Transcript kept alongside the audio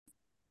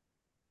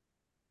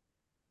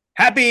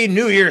Happy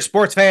New Year,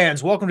 sports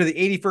fans. Welcome to the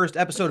 81st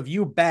episode of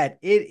You Bet.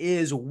 It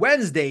is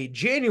Wednesday,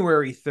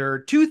 January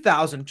 3rd,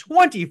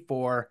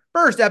 2024.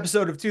 First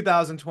episode of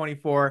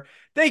 2024.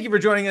 Thank you for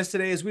joining us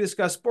today as we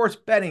discuss sports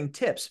betting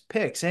tips,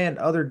 picks, and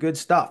other good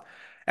stuff.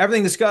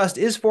 Everything discussed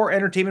is for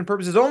entertainment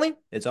purposes only.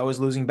 It's always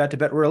losing bet to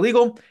bet we're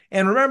illegal.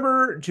 And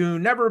remember to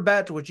never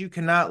bet what you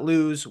cannot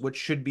lose, which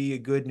should be a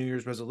good New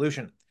Year's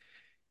resolution.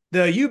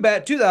 The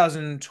YouBet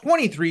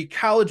 2023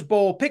 College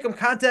Bowl Pick'em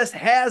contest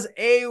has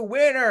a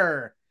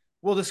winner.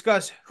 We'll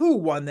discuss who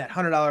won that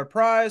 $100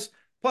 prize.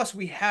 Plus,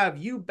 we have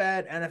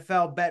YouBet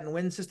NFL bet and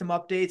win system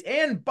updates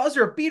and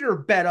buzzer beater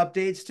bet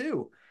updates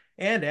too.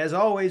 And as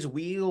always,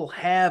 we'll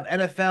have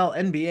NFL,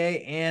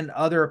 NBA, and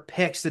other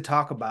picks to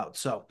talk about.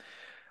 So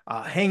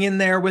hang in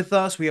there with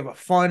us. We have a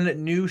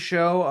fun new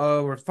show,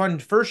 or fun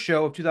first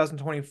show of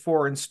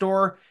 2024 in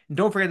store. And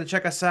don't forget to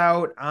check us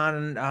out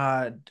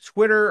on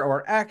Twitter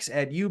or X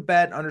at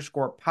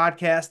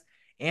YouBet_podcast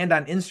and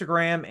on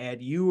Instagram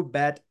at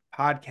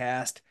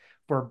YouBetPodcast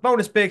for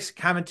bonus picks,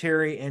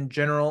 commentary, and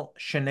general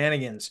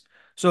shenanigans.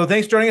 So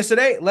thanks for joining us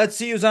today. Let's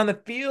see who's on the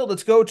field.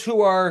 Let's go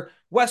to our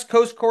West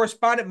Coast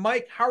correspondent,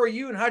 Mike. How are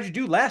you and how'd you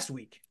do last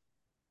week?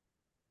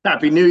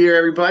 Happy New Year,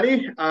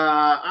 everybody.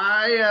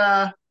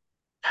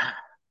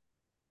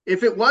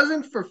 If it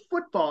wasn't for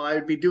football,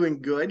 I'd be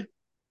doing good.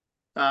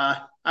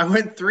 I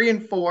went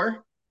 3-4.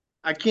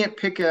 I can't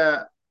pick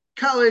a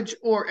college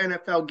or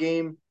NFL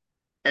game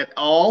at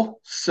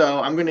all, so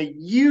I'm going to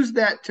use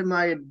that to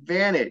my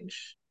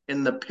advantage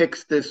in the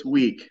picks this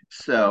week.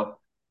 So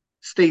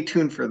stay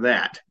tuned for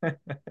that.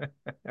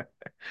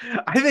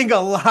 I think a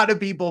lot of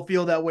people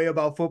feel that way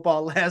about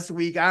football last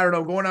week. I don't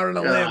know, going out on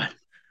a limb.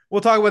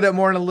 We'll talk about that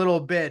more in a little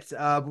bit.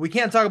 But we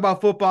can't talk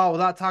about football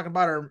without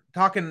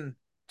talking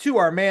to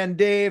our man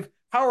Dave.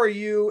 How are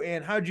you,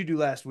 and how'd you do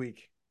last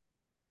week?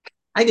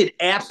 I did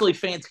absolutely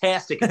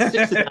fantastic.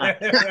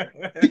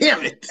 6-9.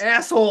 Damn it,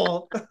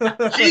 asshole!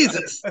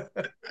 Jesus.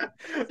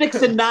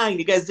 6-9.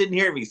 You guys didn't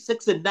hear me.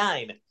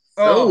 6-9.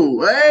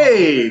 Oh,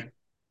 hey.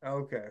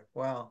 Okay.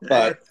 Wow.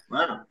 But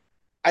wow.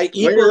 I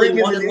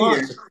equally won and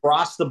lost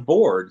across the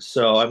board.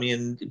 So I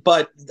mean,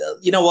 but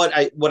you know what?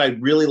 I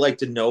really like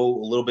to know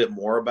a little bit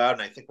more about,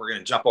 and I think we're going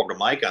to jump over to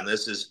Mike on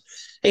this. Is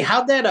hey,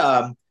 how'd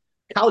that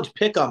college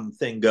pick'em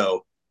thing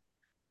go?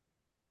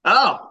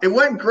 Oh, it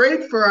went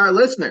great for our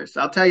listeners.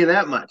 I'll tell you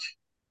that much.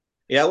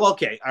 Yeah, well,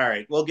 okay. All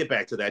right. We'll get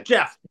back to that.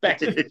 Jeff, back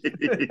to you.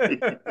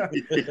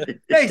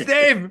 Thanks,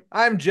 Dave.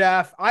 I'm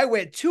Jeff. I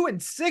went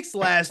 2-6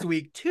 last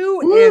week.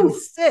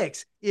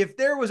 2-6. If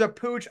there was a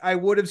pooch, I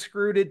would have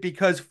screwed it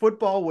because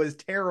football was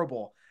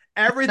terrible.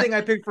 Everything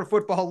I picked for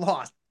football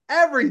lost.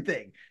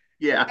 Everything.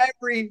 Yeah.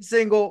 Every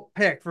single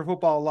pick for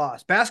football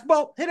lost.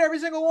 Basketball hit every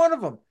single one of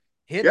them.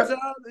 Hit the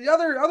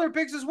other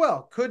picks as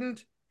well.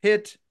 Couldn't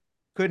hit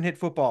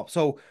football.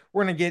 So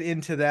we're going to get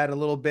into that a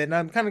little bit. And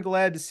I'm kind of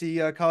glad to see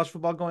college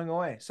football going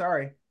away.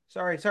 Sorry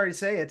to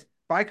say it.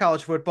 Bye,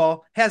 college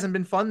football. Hasn't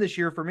been fun this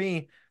year for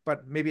me,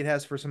 but maybe it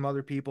has for some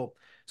other people.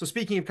 So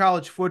speaking of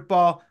college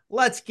football,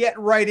 let's get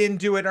right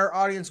into it. Our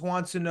audience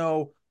wants to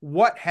know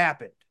what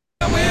happened.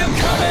 We're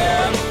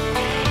coming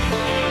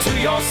to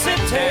your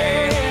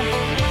city.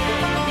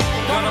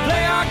 Gonna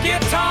play our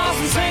guitars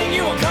and sing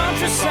you a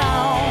country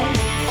song.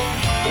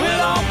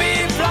 We'll all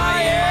be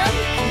flying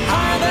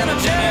higher than a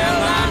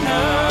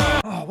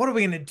jetliner. Oh, what are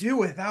we gonna do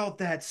without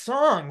that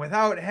song?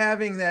 Without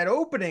having that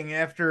opening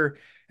after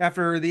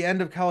the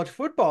end of college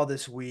football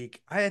this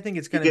week? I think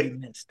it's gonna be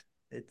missed.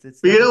 We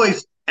can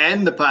always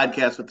end the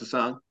podcast with the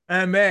song.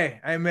 I may,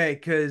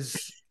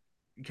 because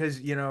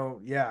you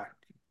know, yeah,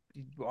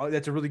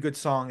 that's a really good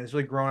song. It's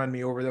really grown on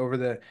me over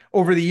the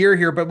year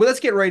here. But let's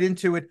get right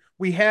into it.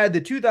 We had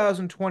the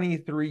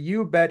 2023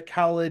 YouBet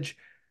College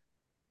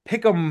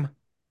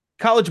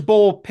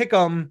Bowl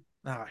Pick'em.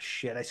 Oh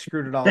shit! I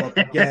screwed it all up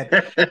again.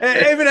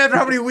 Even after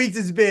how many weeks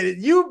it's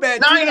been, YouBet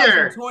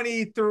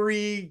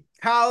 2023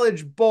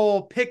 College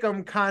Bowl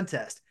Pick'em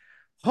contest.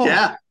 Oh,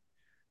 yeah,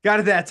 got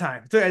it that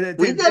time.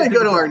 We got to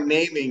go to our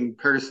naming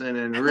person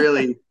and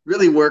really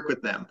work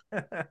with them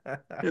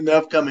in the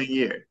upcoming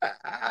year.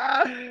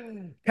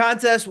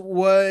 Contest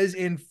was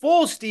in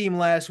full steam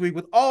last week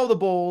with all the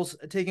bowls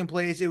taking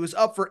place. It was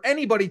up for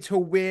anybody to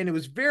win. It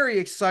was very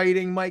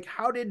exciting. Mike,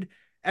 how did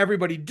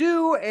everybody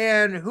do,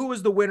 and who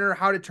was the winner?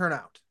 How did it turn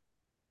out?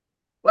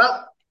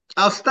 Well,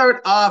 I'll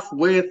start off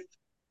with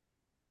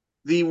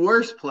the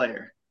worst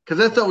player, because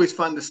that's always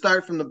fun to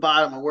start from the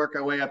bottom and work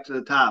our way up to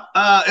the top.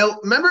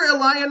 Remember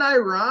Illini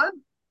Ron?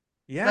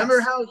 Yes. Remember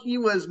how he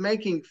was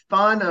making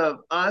fun of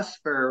us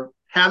for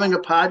having a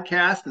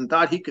podcast and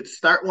thought he could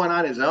start one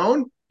on his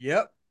own?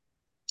 Yep.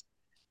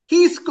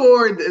 He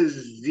scored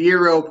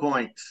 0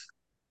 points.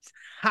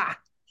 Ha!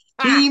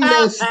 He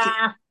missed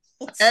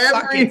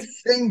every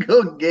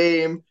single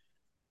game.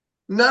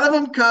 None of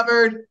them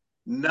covered.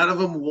 None of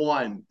them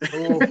won.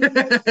 Oh,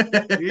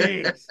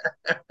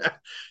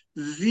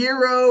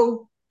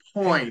 0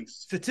 points.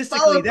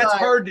 Statistically, that's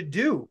hard to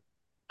do.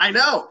 I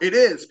know, it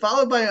is.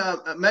 Followed by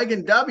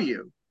Megan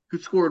W., who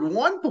scored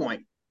 1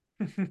 point.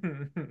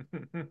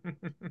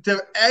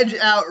 to edge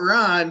out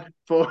Ron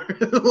for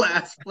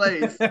last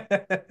place.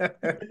 It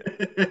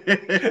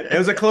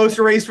was a close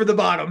race for the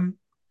bottom.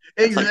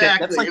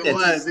 Exactly, like it that.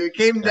 was. It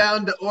came Yeah.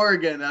 down to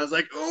Oregon. I was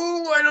like,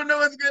 "Oh, I don't know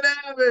what's gonna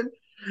happen."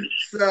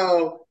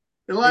 So,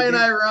 Eli It and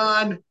I, did.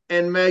 Ron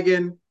and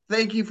Megan,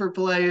 thank you for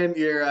playing.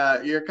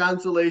 Your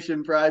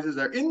consolation prizes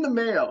are in the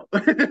mail.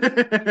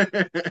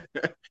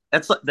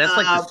 That's like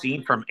the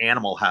scene from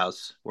Animal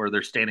House where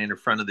they're standing in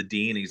front of the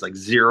dean. And he's like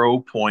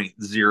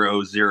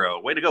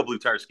 0.00. Way to go,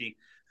 Blutarsky.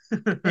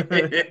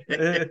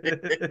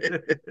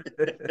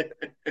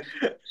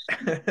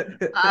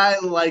 I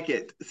like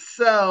it.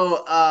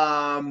 So,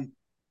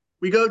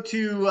 we go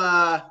to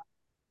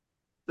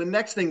the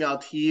next thing I'll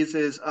tease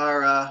is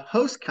our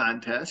host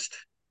contest.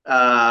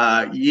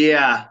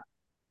 Yeah,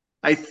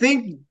 I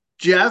think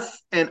Jeff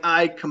and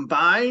I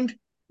combined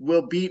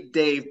will beat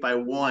Dave by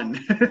one.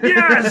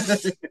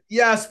 Yes,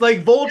 yes, like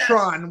Yes.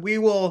 Voltron, we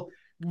will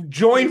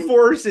join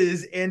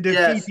forces and defeat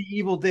Yes. the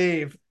evil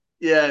Dave.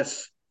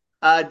 Yes.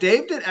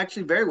 Dave did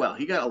actually very well.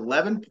 He got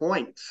 11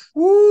 points.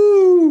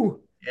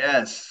 Woo!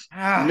 Yes.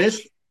 Ah,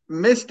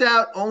 Missed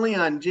out only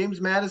on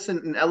James Madison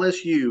and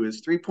LSU,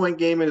 his 3-point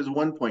game and his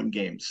 1-point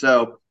game.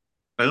 So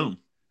Boom.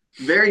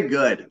 very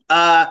good.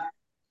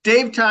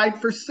 Dave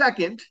tied for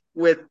second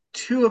with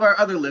two of our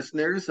other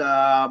listeners,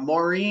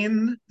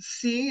 Maureen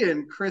C.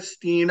 and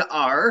Christine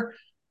R.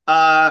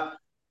 Uh,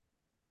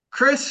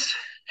 Chris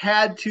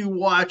had to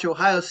watch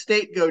Ohio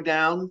State go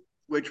down,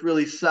 which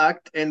really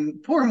sucked.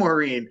 And poor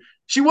Maureen,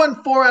 she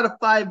won 4 out of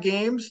 5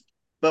 games,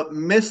 but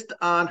missed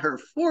on her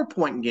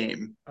 4-point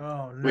game,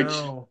 oh which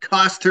no.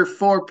 cost her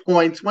 4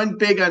 points. Went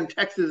big on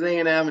Texas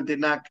A&M and did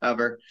not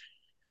cover.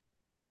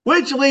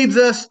 Which leads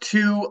us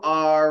to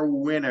our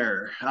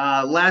winner.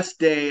 Last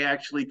day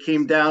actually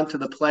came down to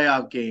the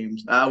playoff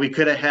games. We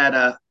could have had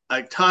a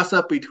toss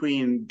up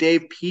between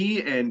Dave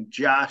P and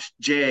Josh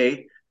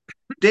J.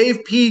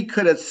 Dave P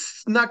could have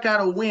snuck out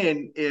a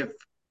win if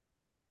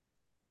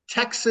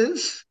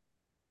Texas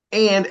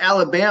and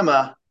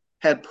Alabama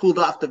had pulled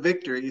off the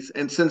victories.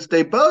 And since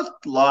they both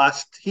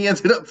lost, he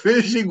ended up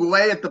finishing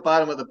way at the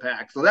bottom of the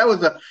pack. So that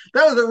was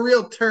a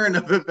real turn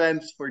of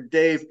events for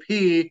Dave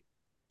P.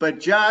 But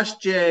Josh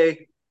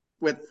J,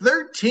 with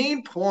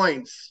 13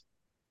 points,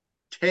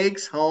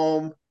 takes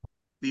home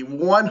the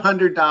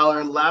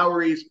 $100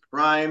 Lowry's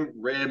Prime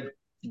Rib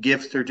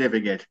gift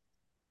certificate.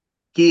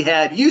 He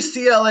had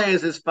UCLA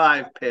as his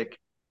 5 pick,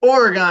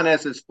 Oregon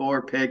as his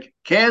 4 pick,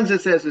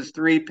 Kansas as his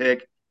 3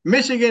 pick,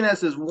 Michigan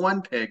as his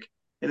 1 pick,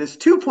 and his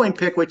 2-point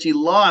pick, which he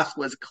lost,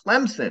 was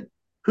Clemson,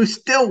 who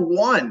still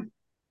won,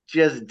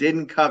 just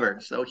didn't cover.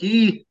 So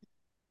he's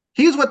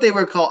what they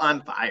would call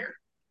on fire.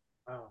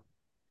 Wow.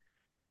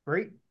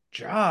 Great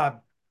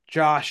job,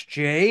 Josh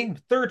J.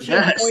 13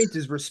 Yes, points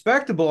is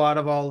respectable out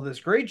of all of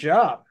this. Great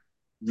job.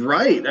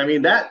 right. I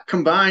mean, that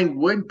combined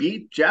would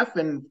beat Jeff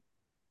and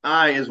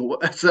I as well.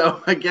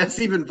 So I guess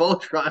even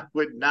Voltron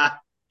would not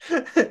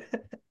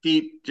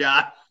beat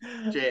Josh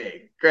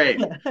J.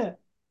 Great.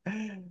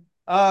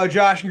 Oh,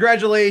 Josh,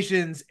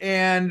 congratulations.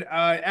 And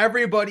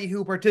everybody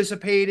who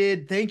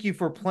participated, thank you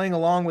for playing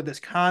along with this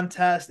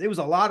contest. It was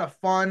a lot of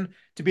fun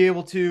to be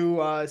able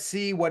to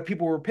see what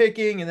people were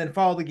picking and then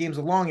follow the games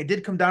along. It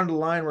did come down to the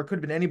line where it could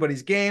have been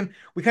anybody's game.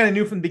 We kind of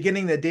knew from the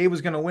beginning that Dave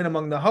was going to win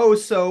among the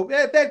hosts. So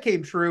that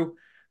came true.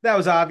 That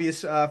was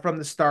obvious from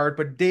the start.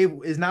 But Dave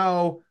is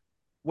now,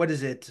 what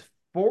is it,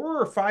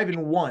 4 or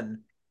 5-1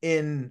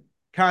 in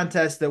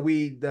contests that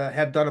we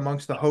have done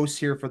amongst the hosts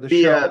here for the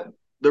The show.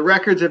 the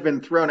records have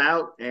been thrown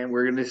out, and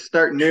we're going to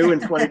start new in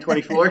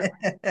 2024.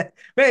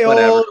 May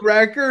Whatever. old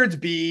records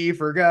be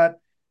forgot.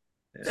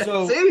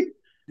 So See,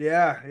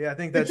 yeah, I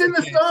think that's it's in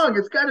the case. song.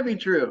 It's got to be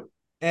true.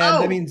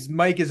 And that means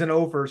Mike is an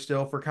over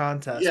still for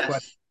contest.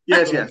 But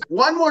Yes.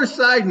 One more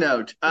side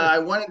note. I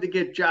wanted to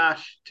get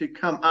Josh to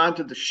come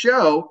onto the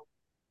show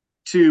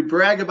to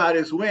brag about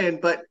his win,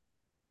 but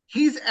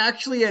he's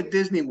actually at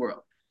Disney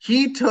World.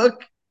 He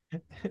took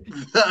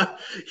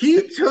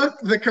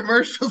the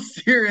commercial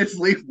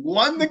seriously,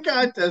 won the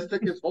contest,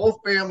 took his whole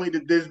family to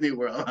Disney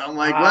World. I'm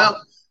like, wow.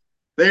 well,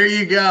 there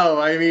you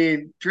go. I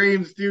mean,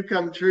 dreams do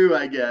come true,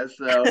 I guess.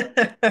 So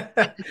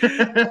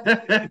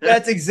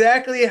That's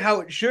exactly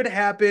how it should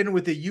happen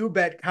with the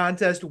YouBet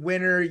contest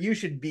winner. You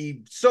should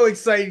be so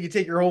excited you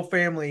take your whole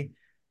family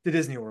to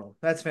Disney World.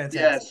 That's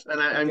fantastic. Yes,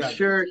 and I'm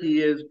sure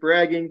he is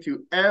bragging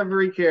to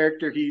every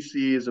character he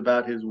sees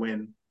about his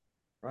win.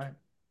 Right.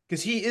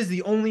 Because he is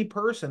the only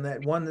person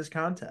that won this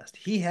contest.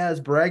 He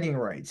has bragging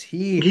rights.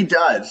 He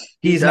does.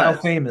 He's now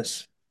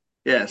famous.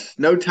 Yes,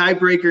 no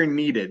tiebreaker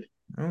needed.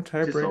 No Just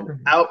an tiebreaker.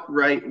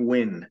 outright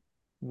win.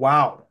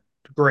 Wow.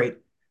 Great.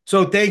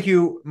 So thank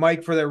you,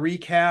 Mike, for that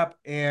recap.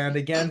 And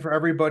again, for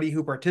everybody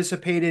who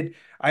participated,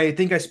 I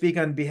think I speak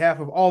on behalf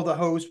of all the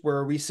hosts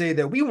where we say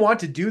that we want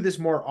to do this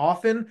more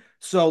often.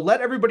 So let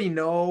everybody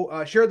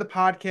know, share the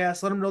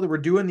podcast, let them know that we're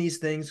doing these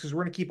things because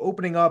we're going to keep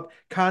opening up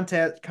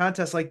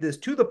contests like this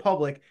to the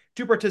public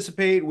to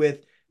participate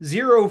with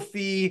zero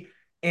fee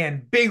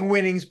and big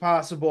winnings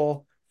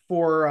possible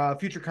for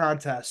future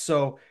contests.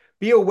 So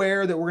be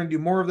aware that we're going to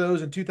do more of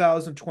those in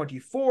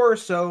 2024.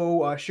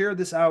 So share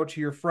this out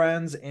to your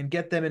friends and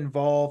get them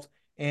involved,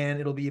 and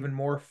it'll be even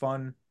more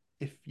fun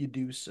if you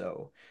do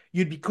so.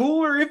 You'd be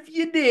cooler if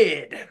you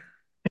did.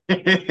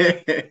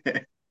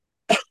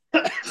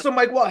 So,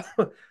 Mike, what?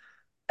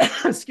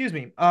 Excuse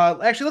me.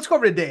 Actually, let's go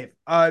over to Dave.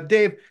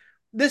 Dave,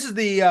 this is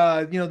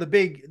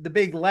the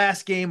big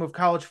last game of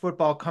college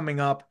football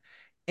coming up,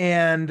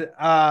 and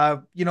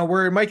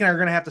where Mike and I are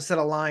going to have to set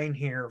a line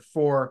here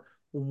for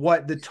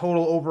what the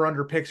total over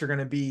under picks are going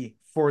to be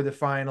for the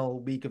final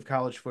week of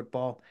college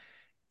football.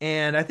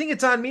 And I think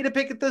it's on me to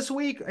pick it this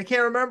week. I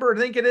can't remember. I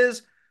think it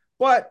is,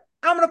 but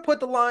I'm going to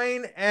put the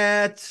line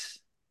at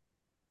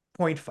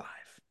 0.5.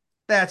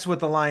 That's what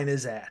the line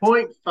is at.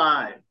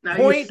 0.5.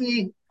 Now you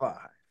see, 0.5.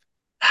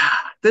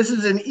 This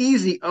is an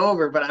easy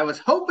over, but I was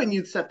hoping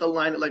you'd set the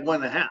line at like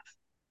 1.5,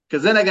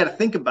 because then I got to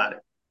think about it.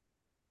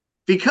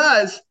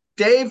 Because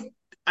Dave,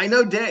 I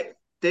know Dave.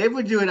 Dave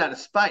would do it out of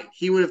spite.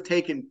 He would have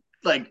taken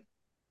like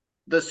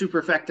the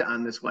superfecta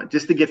on this one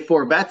just to get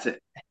 4 bets in.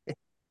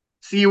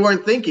 See, you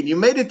weren't thinking. You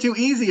made it too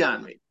easy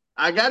on me.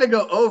 I got to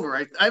go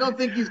over. I don't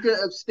think he's going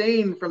to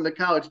abstain from the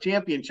college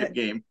championship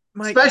game,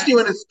 Mike, especially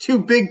when it's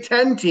 2 Big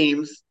Ten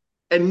teams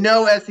and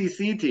no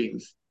SEC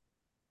teams.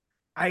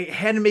 I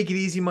had to make it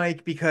easy,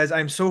 Mike, because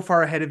I'm so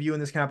far ahead of you in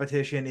this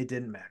competition, it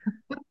didn't matter.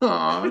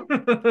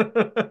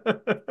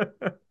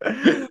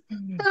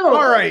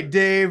 All right,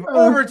 Dave,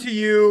 over to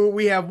you.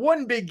 We have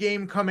one big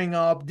game coming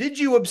up. Did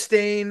you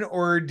abstain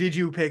or did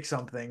you pick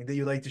something that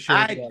you'd like to share?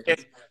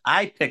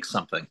 I picked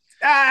something.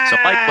 So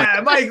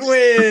Mike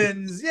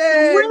wins.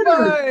 Yay,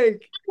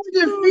 Mike!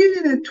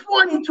 Defeated in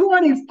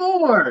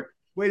 2024.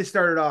 Way to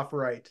start it off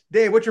right.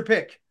 Dave, what's your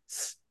pick?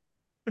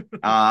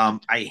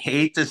 I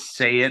hate to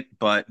say it,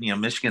 but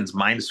Michigan's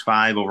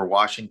 -5 over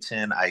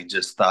Washington. I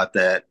just thought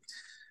that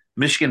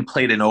Michigan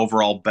played an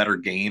overall better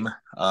game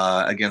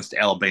against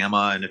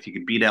Alabama, and if you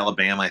could beat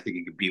Alabama, I think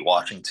you could beat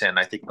Washington.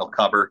 I think they'll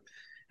cover.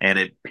 And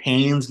it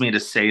pains me to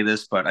say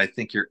this, but I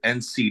think your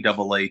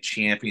NCAA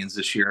champions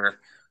this year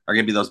are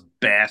going to be those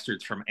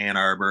bastards from Ann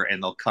Arbor,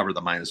 and they'll cover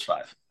the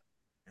 -5.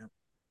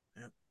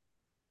 Yep.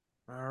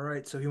 All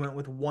right, so he went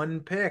with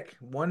one pick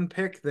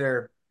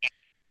there.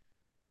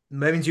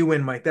 That means you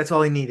win, Mike. That's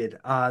all he needed.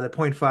 The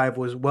 0.5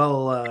 was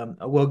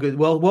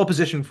well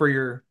positioned for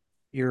your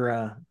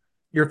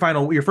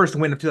first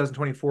win of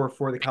 2024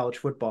 for the college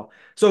football.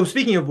 So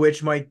speaking of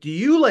which, Mike, do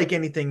you like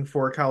anything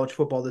for college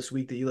football this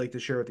week that you like to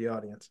share with the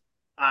audience?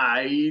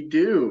 I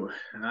do.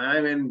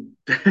 I'm in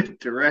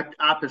direct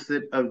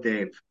opposite of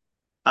Dave.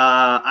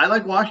 I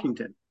like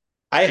Washington.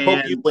 I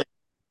hope you win.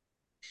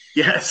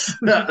 Yes.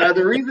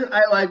 The reason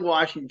I like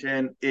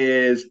Washington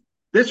is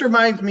this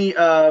reminds me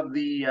of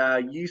the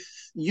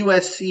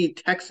USC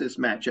Texas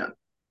matchup,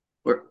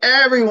 where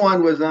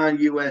everyone was on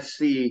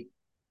USC,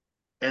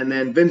 and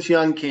then Vince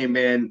Young came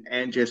in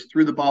and just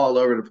threw the ball all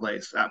over the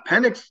place.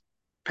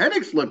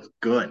 Penix looked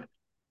good.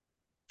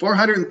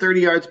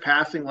 430 yards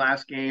passing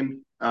last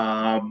game.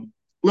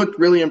 Looked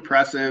really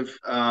impressive.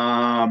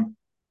 And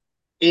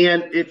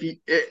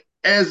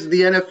as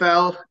the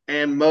NFL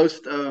and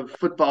most of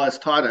football has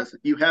taught us,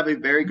 if you have a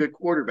very good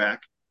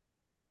quarterback,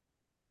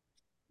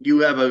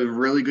 you have a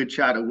really good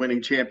shot at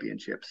winning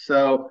championships.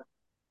 So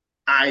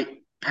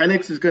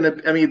Penix is going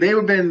to, I mean, they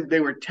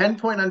were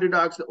 10-point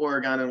underdogs to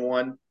Oregon and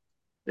won.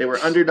 They were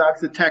underdogs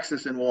to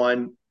Texas and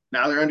won.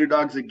 Now they're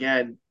underdogs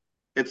again.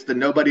 It's the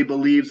nobody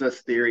believes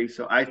us theory.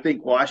 So I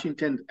think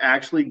Washington's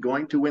actually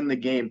going to win the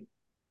game.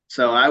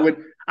 So I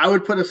would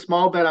put a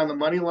small bet on the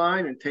money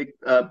line and take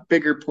a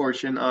bigger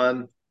portion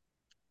on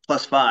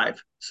 +5.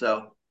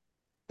 So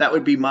that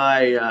would be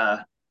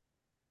my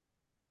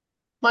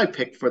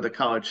pick for the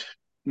college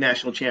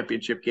national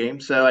championship game.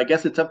 So I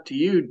guess it's up to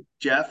you,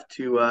 Jeff,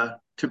 to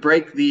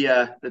break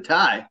the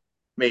tie,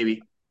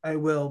 maybe. I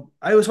will.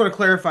 I just want to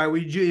clarify.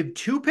 Would you have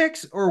 2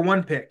 picks or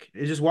 1 pick?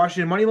 Is just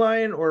Washington money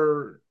line,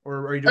 or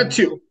are you doing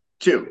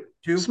two?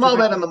 Small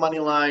bet on the money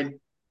line,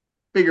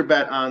 bigger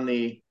bet on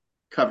the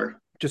cover.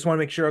 Just want to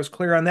make sure I was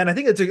clear on that. I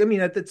think it's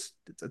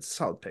a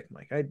solid pick,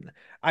 Mike.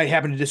 I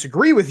happen to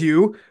disagree with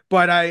you,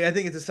 but I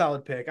think it's a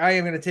solid pick. I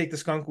am going to take the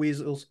Skunk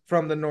Weasels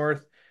from the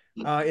North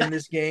in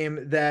this game.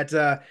 And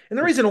the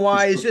reason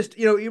why is just,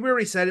 you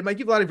already said it might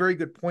give a lot of very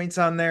good points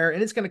on there,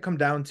 and it's going to come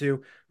down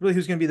to really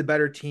who's going to be the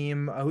better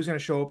team, who's going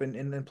to show up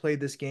and play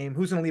this game,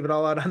 who's going to leave it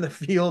all out on the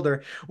field,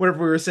 or whatever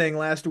we were saying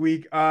last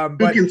week. But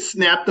who can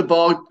snap the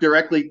ball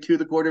directly to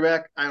the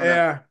quarterback? I don't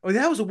know. Oh,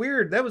 that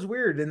was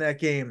weird in that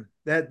game.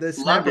 The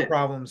snapper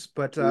problems,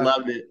 but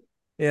loved it.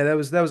 Yeah, that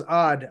was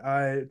odd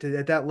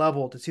at that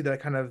level to see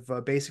that kind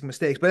of basic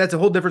mistakes. But that's a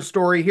whole different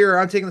story. Here,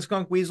 I'm taking the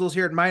Skunk Weasels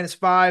here at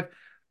 -5.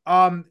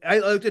 I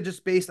looked at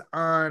just based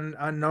on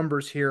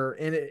numbers here,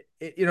 and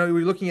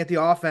we're looking at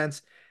the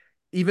offense.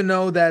 Even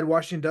though that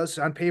Washington does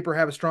on paper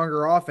have a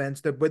stronger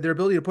offense, but their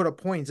ability to put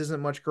up points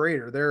isn't much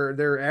greater.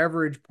 Their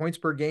average points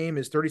per game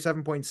is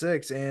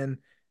 37.6,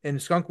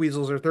 and Skunk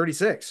Weasels are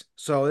 36.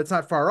 So it's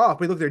not far off.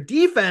 But look, their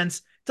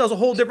defense tells a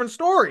whole different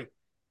story.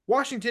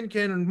 Washington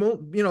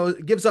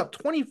gives up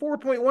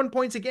 24.1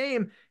 points a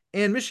game,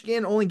 and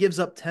Michigan only gives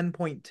up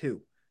 10.2.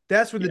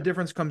 That's where the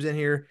difference comes in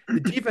here. The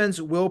defense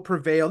will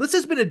prevail. This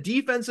has been a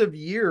defensive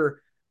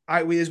year,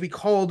 as we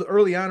called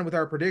early on with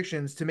our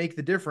predictions, to make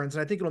the difference,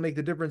 and I think it'll make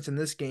the difference in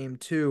this game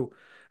too.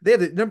 They have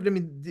the number. I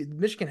mean,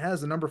 Michigan has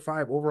the number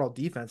 5 overall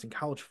defense in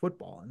college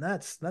football, and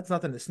that's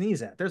nothing to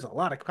sneeze at. There's a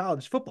lot of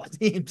college football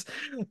teams,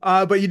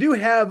 but you do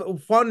have a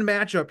fun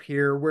matchup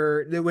here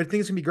where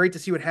things can be great to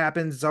see what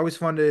happens. It's always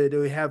fun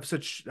to have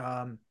such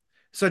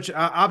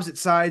opposite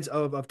sides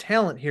of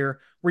talent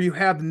here, where you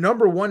have the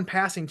number 1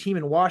 passing team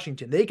in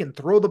Washington. They can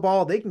throw the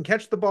ball, they can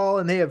catch the ball,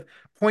 and they have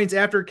points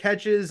after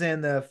catches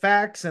and the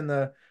facts and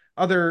the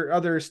other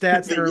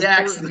stats that are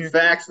yaks, the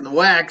facts, and the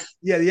wax.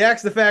 Yeah, the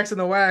yaks, the facts, and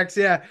the wax.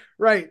 Yeah,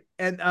 right.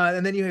 And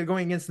then you have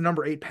going against the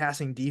number 8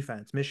 passing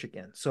defense,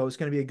 Michigan. So it's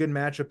going to be a good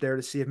matchup there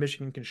to see if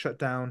Michigan can shut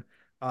down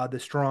the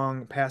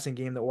strong passing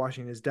game that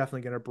Washington is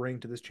definitely going to bring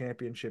to this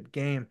championship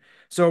game.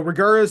 So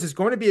regardless, it's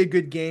going to be a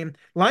good game.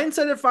 Line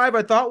set at 5,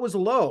 I thought was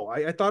low.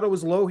 I thought it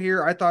was low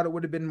here. I thought it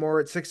would have been more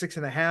at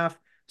 6.5.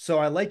 So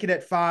I like it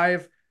at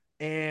 5,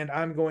 and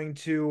I'm going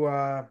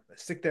to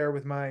stick there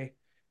with my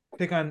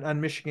pick on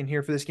Michigan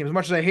here for this game. As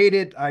much as I hate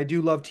it, I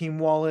do love Team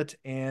Wallet,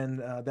 and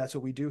that's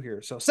what we do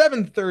here. So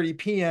 7:30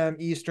 p.m.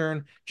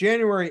 Eastern,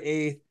 January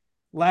 8th,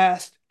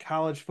 last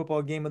college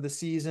football game of the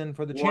season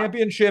for the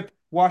championship,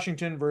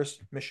 Washington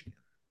versus Michigan.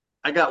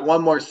 I got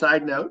one more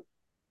side note.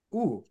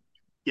 Ooh.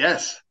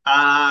 Yes.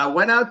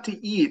 Went out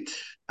to eat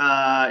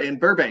in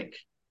Burbank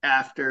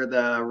after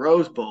the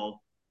Rose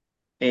Bowl,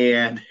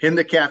 and in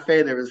the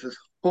cafe there was this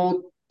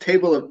whole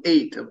table of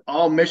 8 of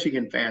all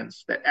Michigan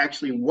fans that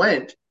actually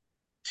went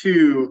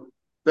to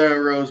the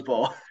Rose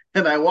Bowl.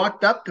 And I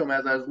walked up to him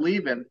as I was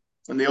leaving,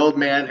 and the old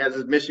man has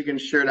his Michigan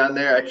shirt on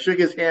there. I shook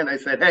his hand. I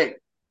said, "Hey,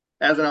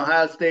 as an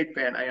Ohio State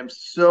fan, I am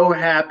so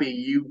happy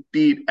you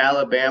beat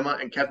Alabama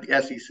and kept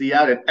the SEC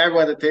out." And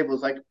everyone at the table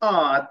was like,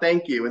 "Oh,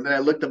 thank you." And then I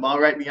looked them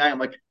all right in the eye. I'm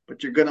like,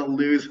 "But you're going to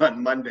lose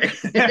on Monday."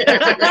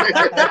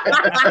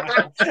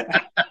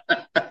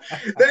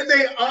 Then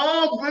they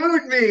all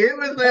booed me. It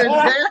was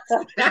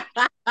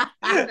fantastic.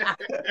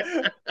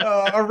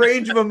 A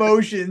range of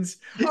emotions.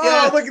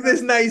 Oh, look at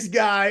this nice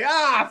guy.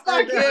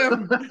 Fuck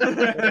him.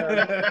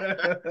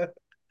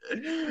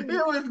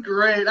 It was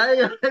great.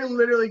 I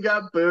literally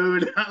got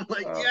booed. I'm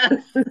like,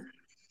 yes.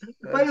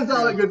 But it's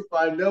all good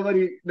fun.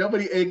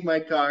 Nobody egged my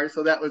car,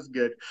 so that was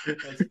good.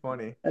 That's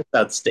funny. That's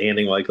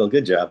outstanding, Michael.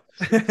 Good job.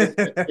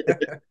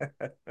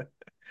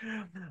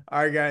 All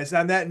right, guys.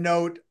 On that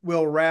note,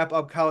 we'll wrap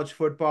up college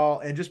football.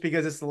 And just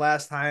because it's the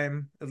last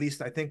time, at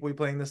least I think we're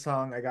playing this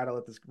song, I got to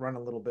let this run a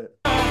little bit.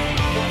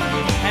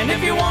 And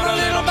if you want a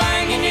little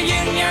bang in your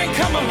yin yang,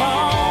 come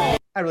along.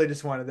 I really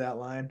just wanted that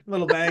line. A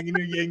little bang in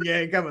your yin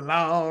yang, come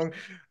along.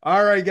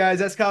 All right, guys.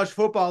 That's college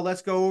football.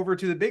 Let's go over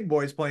to the big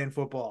boys playing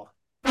football.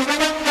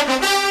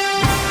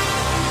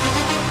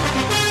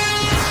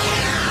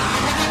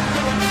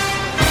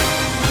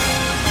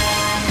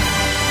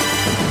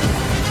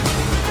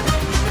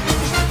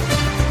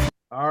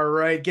 All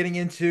right, getting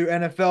into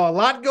NFL. A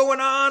lot going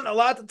on, a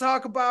lot to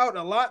talk about,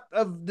 a lot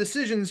of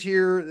decisions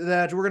here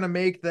that we're going to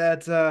make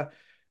that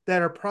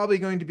are probably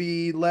going to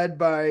be led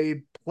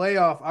by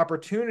playoff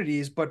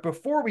opportunities. But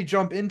before we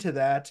jump into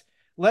that,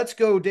 let's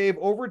go, Dave,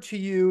 over to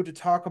you to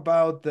talk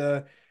about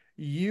the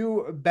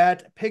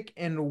YouBet pick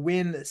and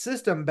win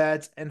system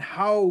bets and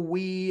how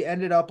we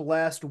ended up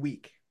last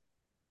week.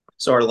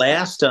 So our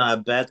last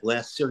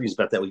series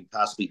bet that we could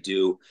possibly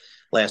do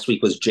last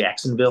week was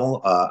Jacksonville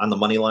on the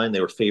money line.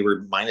 They were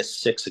favored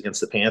 -6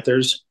 against the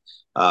Panthers,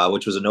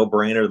 which was a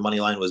no-brainer. The money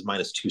line was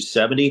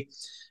 -270,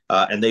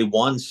 and they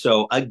won.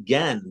 So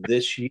again,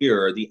 this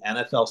year, the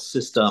NFL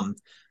system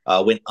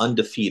went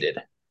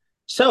undefeated.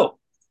 So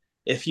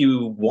if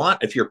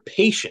you're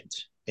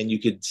patient and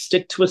you could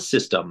stick to a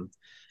system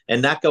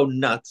and not go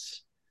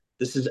nuts,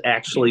 this is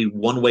actually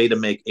one way to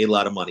make a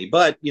lot of money.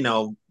 But,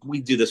 we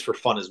do this for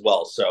fun as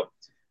well. So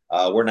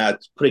we're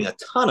not putting a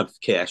ton of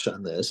cash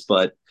on this,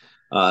 but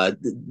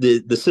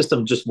the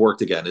system just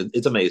worked again.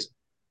 It's amazing.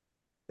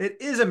 It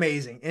is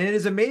amazing. And it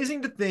is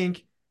amazing to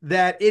think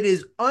that it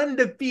is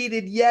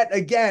undefeated yet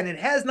again. It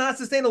has not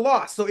sustained a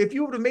loss. So if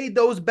you would have made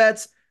those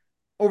bets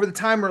over the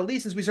time, or at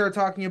least since we started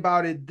talking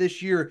about it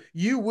this year,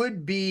 you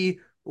would be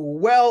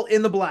well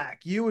in the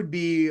black. You would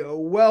be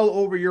well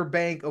over your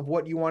bank of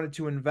what you wanted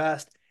to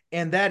invest.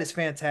 And that is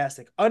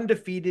fantastic.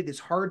 Undefeated is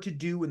hard to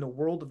do in the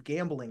world of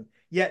gambling,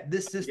 yet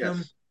this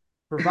system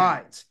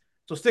provides.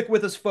 So stick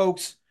with us,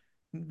 folks.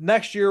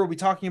 Next year, we'll be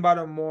talking about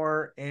it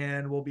more,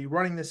 and we'll be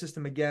running the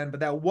system again. But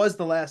that was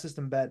the last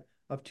system bet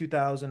of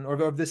 2000 or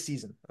of this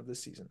season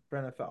for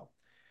NFL.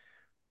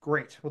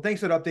 Great. Well,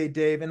 thanks for that update,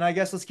 Dave. And I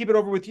guess let's keep it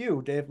over with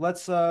you, Dave.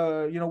 Let's,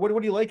 what do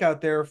you like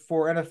out there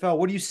for NFL?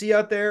 What do you see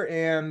out there,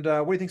 and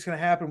what do you think is going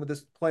to happen with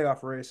this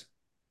playoff race?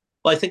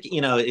 Well, I think,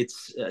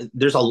 it's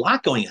there's a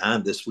lot going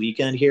on this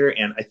weekend here,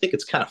 and I think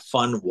it's kind of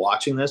fun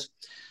watching this.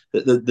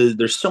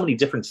 There's so many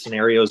different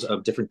scenarios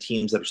of different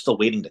teams that are still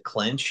waiting to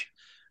clinch.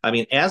 I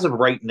mean, as of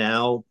right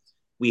now,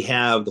 we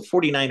have the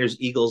 49ers,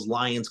 Eagles,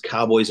 Lions,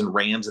 Cowboys, and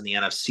Rams in the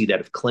NFC that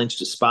have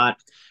clinched a spot.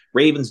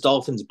 Ravens,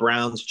 Dolphins,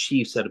 Browns,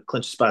 Chiefs that have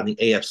clinched a spot in the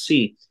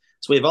AFC.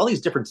 So we have all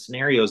these different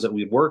scenarios that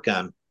we work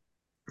on.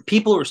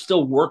 People are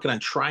still working on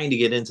trying to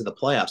get into the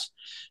playoffs.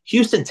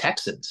 Houston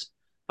Texans,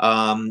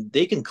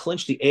 they can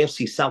clinch the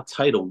AFC South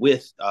title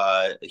with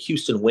a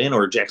Houston win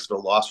or a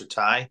Jacksonville loss or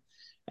tie,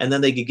 and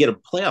then they could get a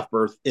playoff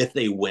berth if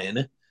they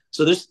win.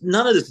 So there's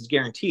none of this is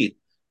guaranteed.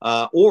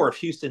 Or if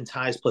Houston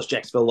ties plus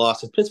Jacksonville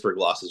loss and Pittsburgh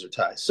losses or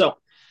ties. So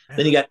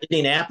then you got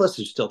Indianapolis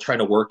who's still trying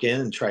to work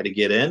in and try to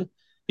get in.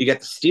 You got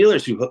the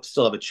Steelers who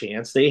still have a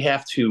chance. They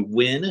have to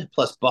win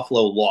plus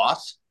Buffalo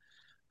loss.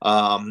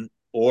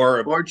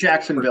 Or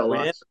Jacksonville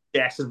loss.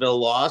 Jacksonville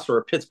loss, or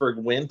a Pittsburgh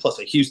win plus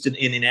a Houston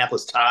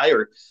Indianapolis tie,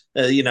 or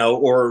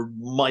or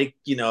Mike,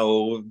 I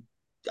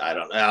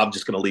don't know. I'm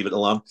just going to leave it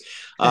alone.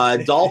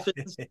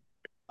 Dolphins,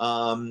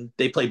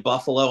 they play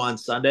Buffalo on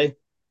Sunday.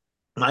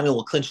 Miami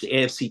will clinch the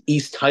AFC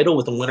East title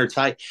with a winner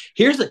tie.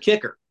 Here's the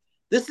kicker.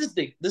 This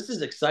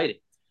is exciting.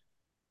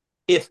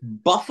 If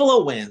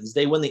Buffalo wins,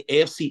 they win the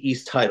AFC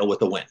East title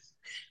with a win.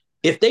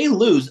 If they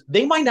lose,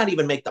 they might not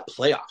even make the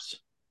playoffs.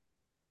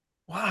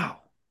 Wow.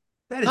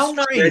 That is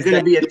strange. They're going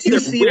to be a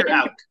two-seeder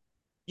out.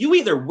 You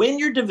either win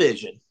your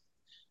division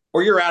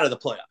or you're out of the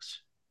playoffs.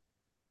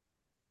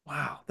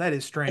 Wow, that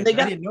is strange. I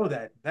didn't know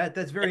that.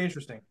 That's very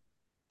interesting.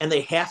 And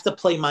they have to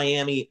play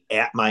Miami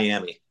at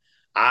Miami.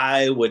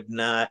 I would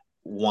not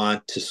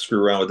want to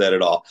screw around with that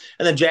at all.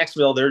 And then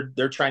Jacksonville,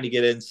 they're trying to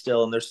get in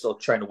still, and they're still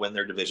trying to win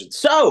their division.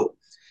 So,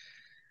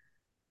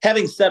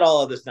 having said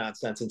all of this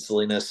nonsense and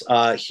silliness,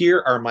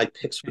 here are my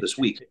picks for this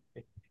week.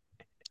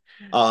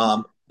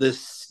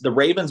 The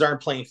Ravens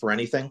aren't playing for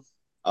anything.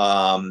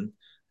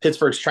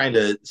 Pittsburgh's trying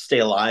to stay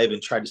alive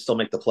and try to still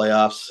make the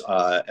playoffs,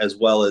 as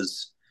well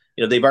as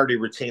they've already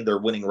retained their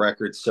winning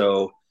record.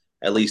 So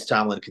at least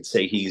Tomlin could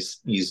say he's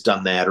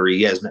done that, or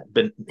he has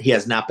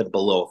not been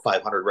below a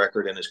 500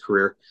 record in his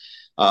career.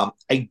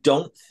 I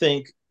don't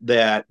think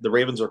that the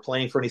Ravens are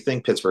playing for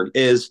anything. Pittsburgh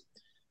is.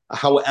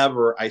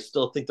 However, I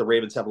still think the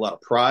Ravens have a lot of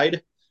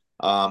pride.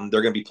 They're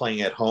going to be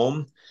playing at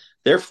home.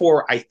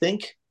 Therefore, I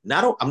think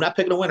I'm not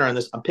picking a winner on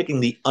this. I'm picking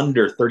the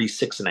under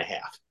 36.5.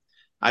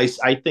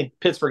 I think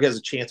Pittsburgh has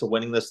a chance of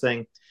winning this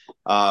thing.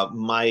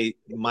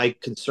 My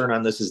concern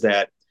on this is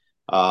that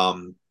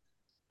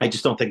I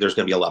just don't think there's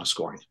going to be a lot of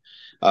scoring.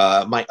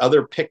 My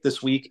other pick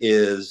this week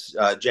is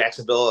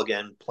Jacksonville,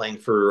 again, playing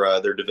for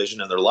their division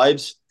and their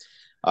lives.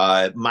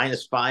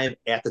 -5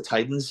 at the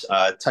Titans.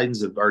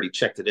 Titans have already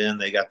checked it in.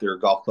 They got their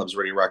golf clubs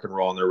ready to rock and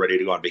roll, and they're ready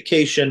to go on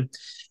vacation.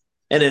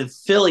 And then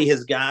Philly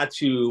has got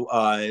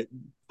to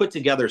put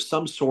together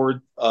some sort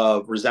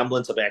of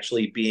resemblance of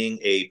actually being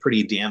a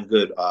pretty damn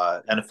good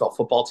NFL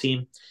football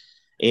team.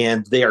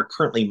 And they are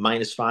currently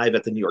 -5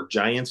 at the New York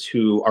Giants,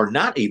 who are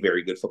not a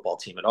very good football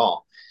team at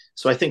all.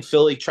 So I think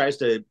Philly tries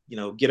to,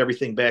 get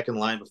everything back in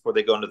line before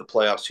they go into the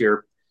playoffs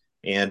here,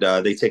 and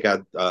they take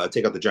out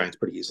the Giants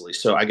pretty easily.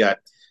 So I got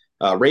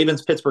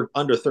Ravens, Pittsburgh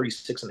under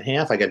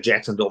 36.5. I got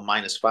Jacksonville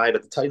 -5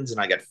 at the Titans, and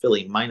I got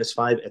Philly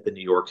 -5 at the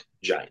New York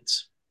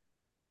Giants.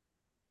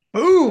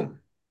 Boom!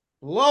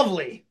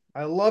 Lovely.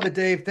 I love it,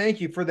 Dave.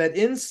 Thank you for that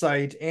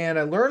insight. And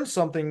I learned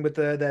something with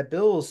that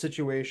Bills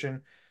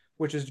situation,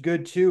 which is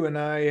good too. And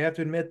I have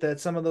to admit that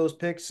some of those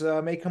picks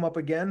may come up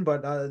again,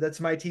 but that's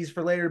my tease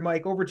for later.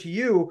 Mike, over to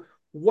you.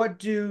 What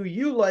do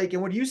you like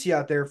and what do you see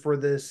out there for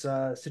this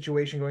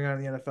situation going on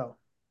in the NFL?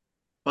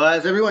 Well,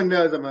 as everyone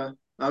knows, I'm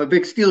a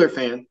big Steeler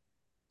fan.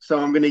 So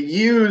I'm going to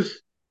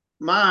use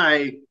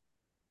my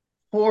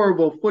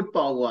horrible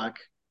football luck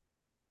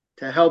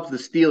to help the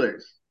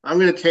Steelers. I'm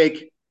going to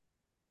take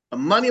a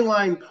money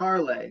line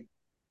parlay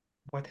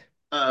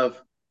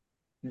of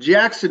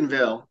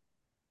Jacksonville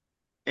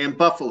and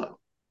Buffalo.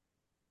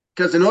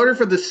 Because in order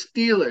for the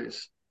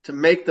Steelers to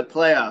make the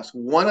playoffs,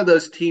 one of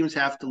those teams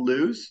have to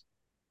lose.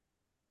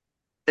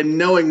 And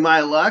knowing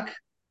my luck,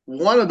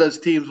 one of those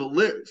teams will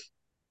lose.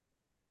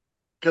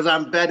 Because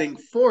I'm betting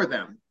for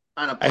them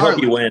on a parlay. I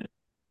hope you win.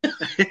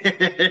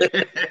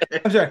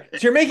 I'm sorry. So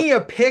you're making a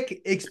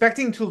pick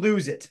expecting to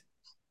lose it.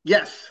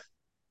 Yes.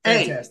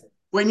 Fantastic. Hey,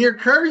 when you're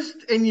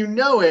cursed and you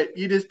know it,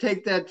 you just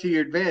take that to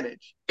your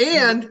advantage.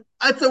 And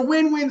it's a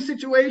win-win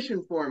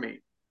situation for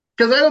me.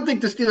 Because I don't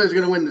think the Steelers are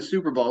going to win the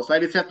Super Bowl, so I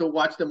just have to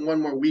watch them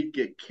one more week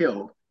get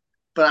killed.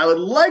 But I would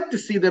like to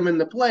see them in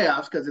the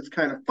playoffs because it's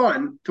kind of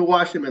fun to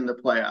watch them in the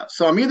playoffs.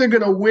 So I'm either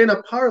going to win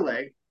a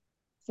parlay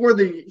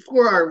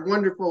for our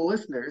wonderful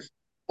listeners,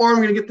 or I'm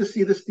going to get to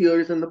see the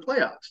Steelers in the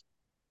playoffs.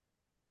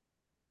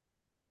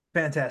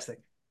 Fantastic.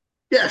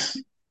 Yes.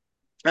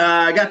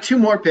 I got 2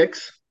 more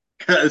picks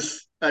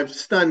because I've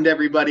stunned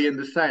everybody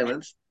into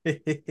silence.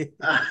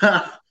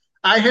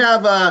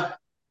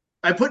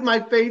 I put my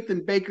faith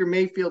in Baker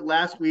Mayfield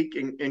last week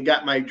and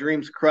got my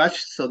dreams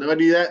crushed. So what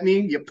does that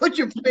mean? You put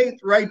your faith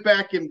right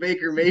back in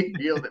Baker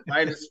Mayfield at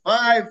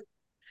 -5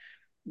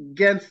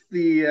 against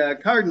the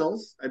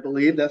Cardinals. I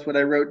believe that's what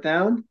I wrote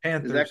down.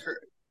 Panthers. Is that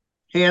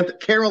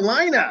correct?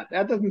 Carolina.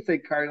 That doesn't say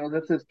Cardinals.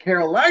 That says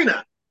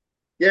Carolina.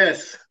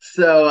 Yes.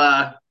 So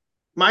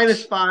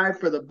 -5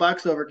 for the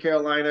Bucks over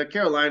Carolina.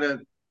 Carolina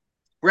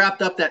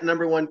wrapped up that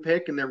number one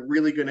pick, and they're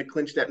really going to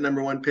clinch that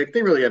number one pick.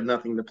 They really have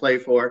nothing to play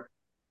for.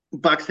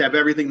 Bucks have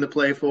everything to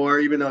play for,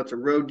 even though it's a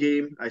road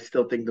game. I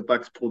still think the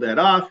Bucks pull that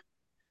off.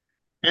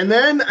 And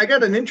then I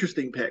got an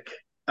interesting pick.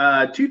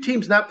 Two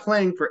teams not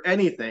playing for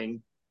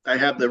anything. I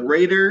have the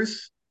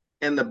Raiders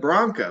and the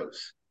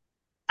Broncos.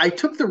 I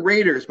took the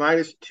Raiders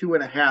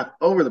 -2.5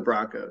 over the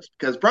Broncos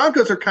because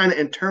Broncos are kind of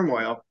in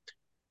turmoil,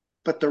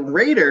 but the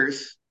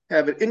Raiders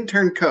have an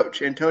intern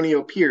coach,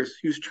 Antonio Pierce,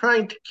 who's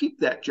trying to keep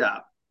that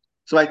job.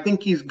 So I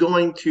think he's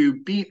going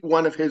to beat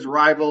one of his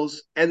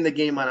rivals, end the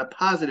game on a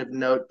positive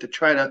note to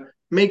try to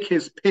make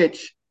his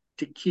pitch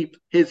to keep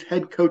his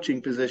head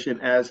coaching position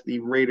as the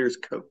Raiders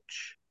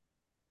coach.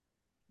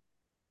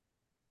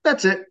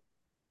 That's it.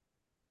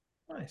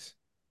 Nice.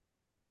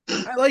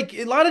 I like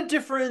a lot of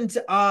different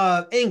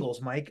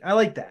angles, Mike. I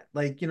like that.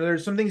 Like,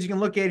 there's some things you can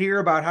look at here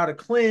about how to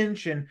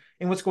clinch and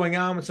what's going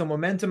on with some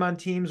momentum on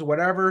teams,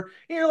 whatever.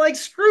 And you're like,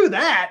 screw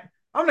that.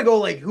 I'm gonna go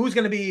like who's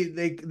gonna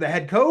be the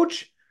head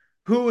coach,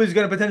 who is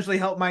gonna potentially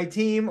help my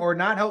team or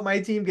not help my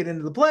team get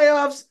into the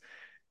playoffs.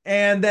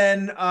 And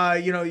then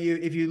you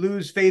if you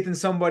lose faith in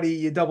somebody,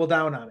 you double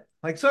down on it.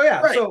 Like, so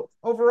yeah, Right. so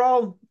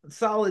overall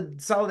solid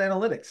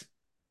analytics.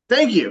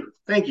 Thank you.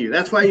 Thank you.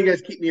 That's why you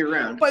guys keep me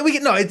around. But we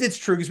get no, it's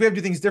true because we have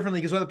to do things differently.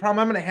 Because the problem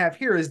I'm going to have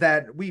here is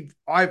that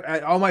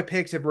all my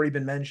picks have already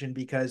been mentioned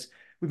because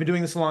we've been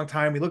doing this a long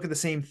time. We look at the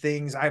same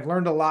things. I've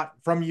learned a lot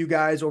from you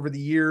guys over the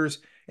years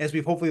as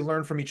we've hopefully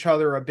learned from each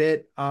other a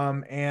bit.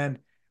 And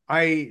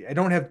I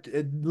don't have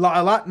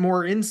a lot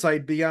more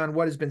insight beyond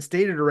what has been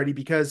stated already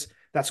because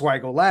that's why I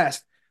go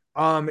last.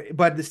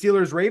 But the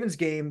Steelers Ravens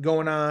game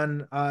going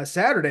on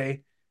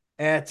Saturday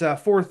at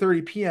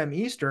 4:30 p.m.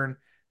 Eastern.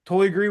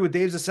 Totally agree with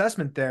Dave's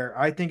assessment there.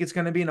 I think it's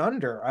going to be an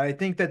under. I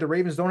think that the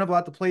Ravens don't have a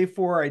lot to play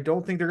for. I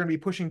don't think they're going to be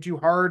pushing too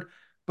hard,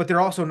 but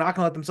they're also not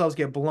going to let themselves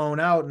get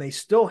blown out, and they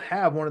still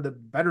have one of the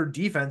better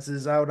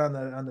defenses out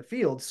on the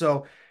field.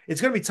 So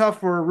it's going to be tough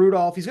for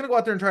Rudolph. He's going to go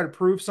out there and try to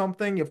prove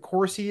something. Of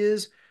course he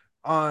is,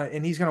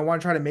 and he's going to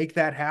want to try to make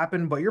that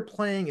happen. But you're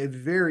playing a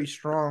very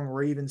strong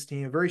Ravens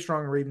team, a very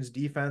strong Ravens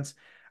defense.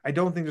 I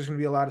don't think there's going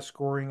to be a lot of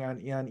scoring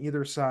on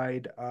either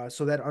side.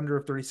 So that under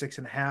of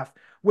 36.5,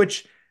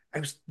 which I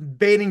was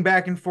debating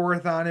back and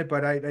forth on it,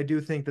 but I do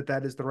think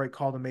that is the right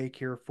call to make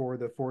here for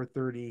the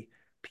 4:30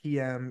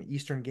 p.m.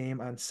 Eastern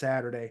game on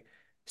Saturday.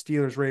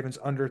 Steelers Ravens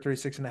under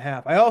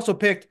 36.5. I also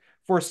picked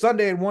for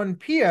Sunday at 1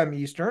 p.m.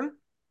 Eastern,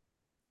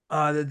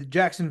 the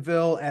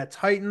Jacksonville at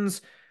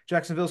Titans.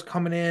 Jacksonville's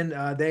coming in.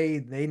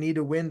 They need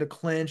to win to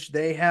clinch.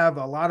 They have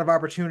a lot of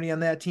opportunity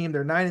on that team.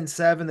 They're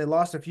 9-7. They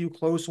lost a few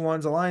close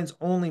ones. The line's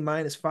only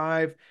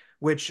 -5,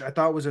 which I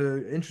thought was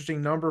an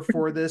interesting number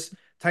for this.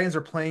 Titans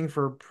are playing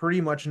for pretty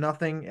much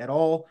nothing at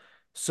all.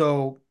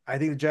 So I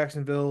think the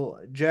Jacksonville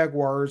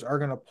Jaguars are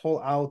going to pull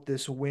out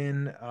this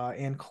win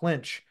and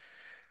clinch.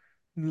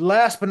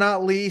 Last but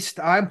not least,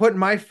 I'm putting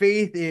my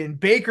faith in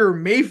Baker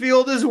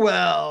Mayfield as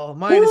well.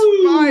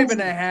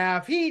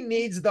 -5.5. He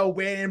needs the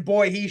win, and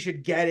boy, he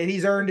should get it.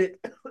 He's earned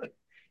it.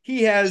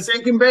 He has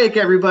shake and bake,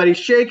 everybody.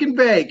 Shake and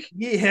bake.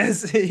 He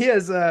has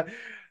a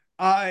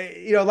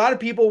lot of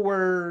people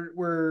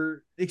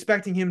were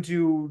expecting him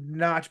to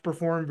not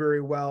perform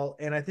very well,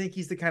 and I think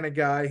he's the kind of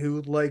guy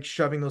who likes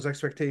shoving those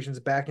expectations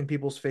back in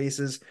people's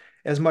faces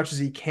as much as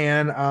he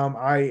can.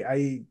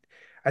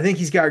 I think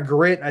he's got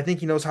grit. I think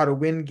he knows how to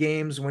win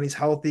games when he's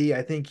healthy.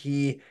 I think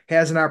he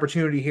has an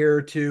opportunity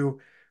here to,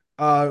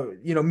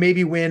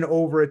 maybe win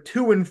over a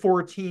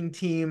 2-14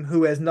 team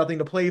who has nothing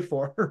to play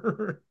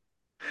for.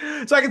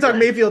 So I can talk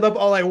Mayfield up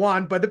all I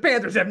want, but the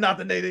Panthers have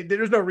nothing.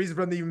 There's no reason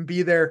for them to even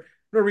be there.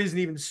 No reason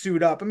to even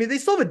suit up. I mean, they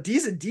still have a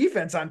decent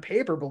defense on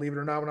paper, believe it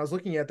or not. When I was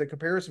looking at the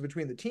comparison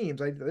between the teams,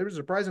 they were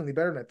surprisingly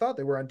better than I thought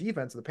they were on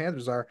defense. The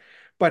Panthers are,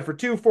 but for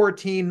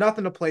 2-14,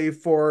 nothing to play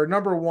for.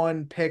 Number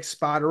one pick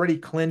spot already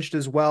clinched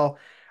as well.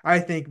 I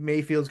think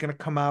Mayfield's going to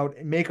come out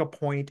and make a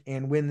point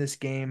and win this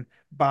game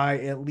by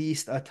at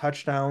least a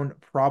touchdown,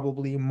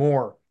 probably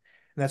more.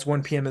 And that's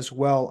 1 p.m. as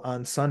well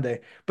on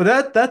Sunday.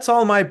 But that's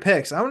all my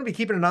picks. I'm going to be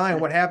keeping an eye on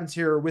what happens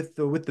here with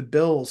the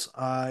Bills.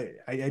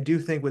 I do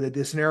think with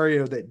the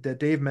scenario that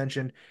Dave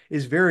mentioned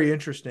is very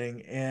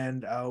interesting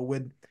and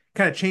would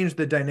kind of change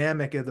the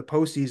dynamic of the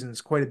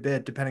postseasons quite a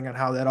bit, depending on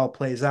how that all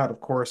plays out, of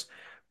course.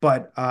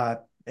 But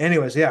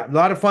anyways, yeah, a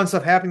lot of fun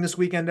stuff happening this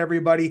weekend,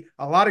 everybody.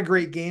 A lot of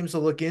great games to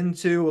look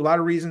into, a lot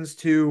of reasons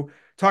to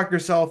talk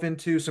yourself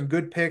into some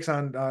good picks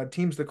on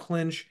teams to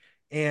clinch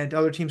and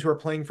other teams who are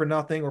playing for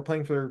nothing or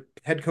playing for their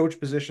head coach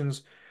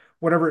positions,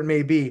 whatever it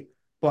may be.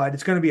 But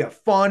it's going to be a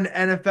fun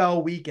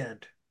NFL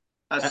weekend.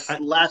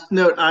 Last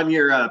note on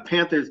your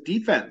Panthers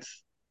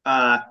defense.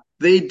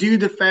 They do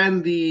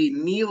defend the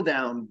kneel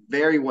down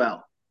very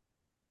well.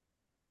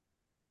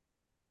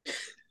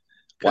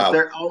 Wow.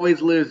 They're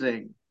always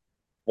losing.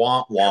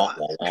 Wah, wah,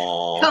 wah,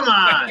 wah. Come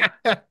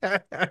on.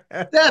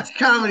 That's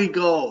comedy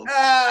gold.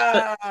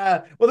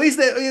 Well, at least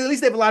they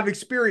have a lot of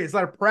experience, a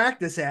lot of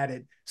practice at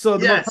it. So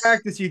the more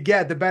practice you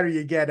get, the better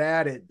you get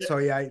at it. Yes. So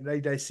yeah,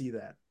 I see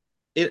that.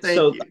 Thank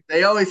you.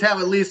 They always have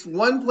at least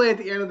one play at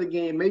the end of the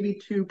game, maybe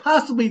two,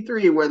 possibly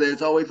three, where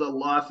there's always a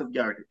loss of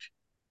yardage.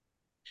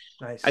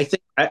 Nice. I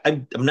think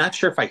I'm not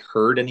sure if I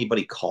heard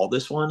anybody call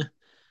this one,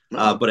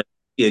 No. but it'd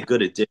be a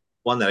good addition.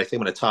 One that I think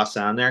I'm going to toss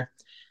on there.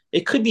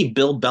 It could be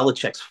Bill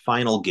Belichick's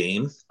final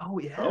game. Oh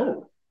yeah.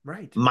 Oh.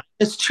 Right.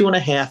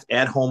 -2.5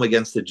 at home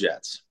against the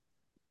Jets.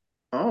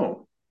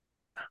 Oh.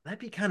 That'd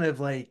be kind of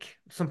like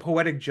some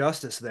poetic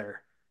justice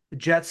there. The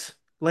Jets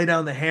lay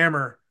down the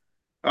hammer.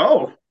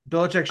 Oh.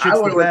 Belichick I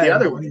shits would the have went the bed.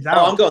 other And way. he's Oh,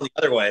 I'm out. going the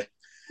other way.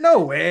 No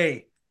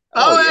way.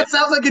 Oh, yeah. that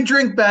sounds like a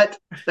drink bet.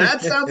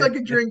 That sounds like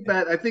a drink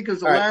bet. I think it was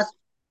the All right. last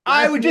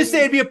I would just say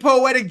game. it'd be a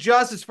poetic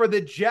justice for the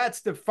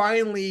Jets to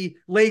finally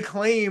lay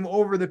claim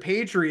over the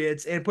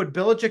Patriots and put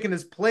Belichick in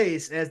his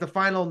place as the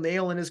final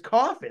nail in his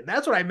coffin.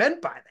 That's what I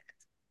meant by that.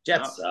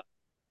 Jets suck.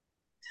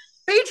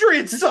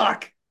 Patriots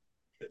suck.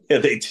 Yeah,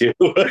 they do.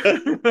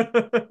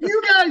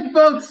 You guys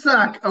both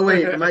suck. Oh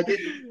wait, am I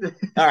getting?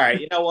 All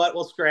right, you know what?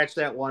 We'll scratch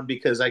that one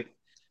because I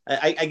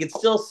can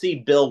still see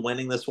Bill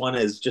winning this one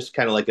as just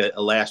kind of like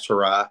a last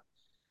hurrah.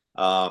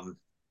 But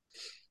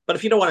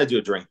if you don't want to do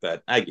a drink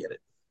bet, I get it.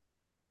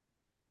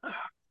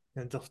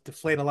 And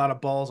deflate a lot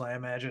of balls, I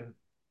imagine.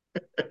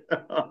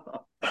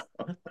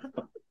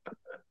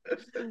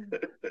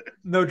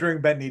 No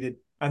drink bet needed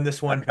on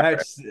this one.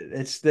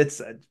 It's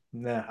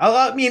nah.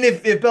 I mean,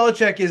 if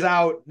Belichick is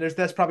out,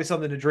 that's probably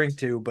something to drink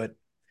to, but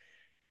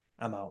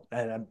I'm out.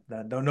 I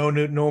don't know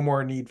no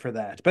more need for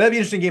that. But that'd be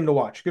an interesting game to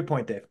watch. Good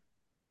point, Dave.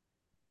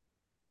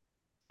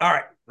 All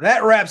right,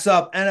 that wraps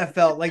up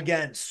NFL.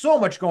 Again, so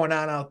much going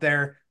on out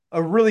there.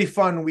 A really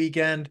fun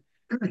weekend.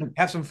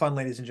 Have some fun,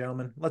 ladies and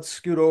gentlemen. Let's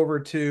scoot over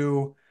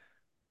to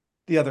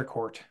the other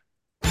court.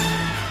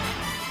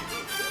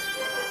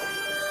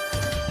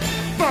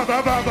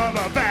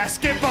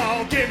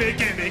 Basketball, gimme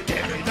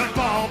the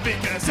ball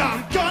because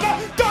I'm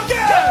gonna dunk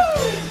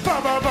it!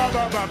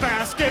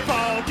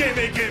 Basketball,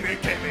 gimme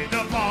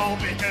the ball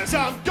because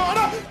I'm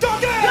gonna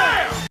dunk it!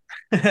 Yeah!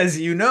 As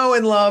you know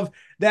and love,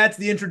 that's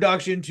the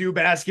introduction to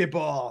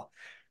basketball.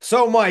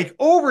 So, Mike,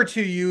 over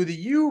to you.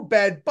 The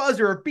YouBet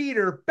buzzer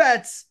beater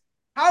bets.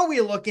 How are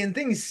we looking?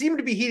 Things seem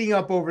to be heating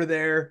up over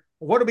there.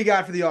 What do we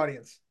got for the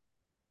audience?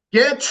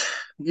 Get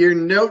your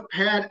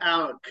notepad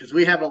out because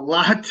we have a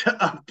lot to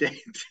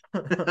update.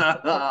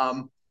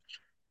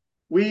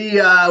 We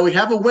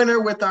have a winner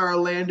with our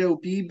Orlando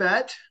B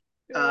bet.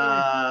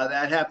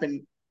 That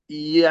happened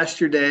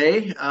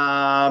yesterday.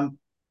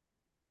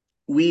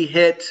 We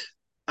hit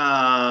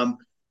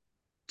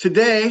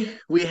today.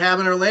 We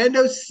have an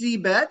Orlando C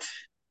bet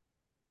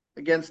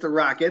against the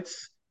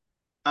Rockets.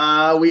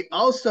 We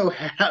also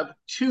have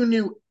two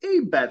new A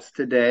bets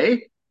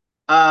today.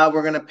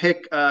 We're going to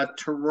pick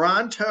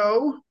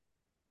Toronto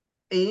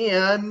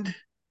and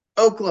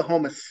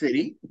Oklahoma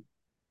City.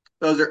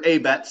 Those are A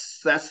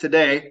bets. That's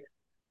today.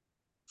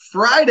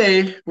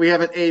 Friday, we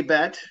have an A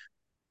bet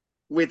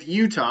with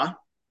Utah.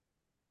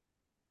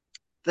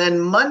 Then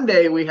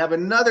Monday, we have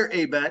another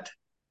A bet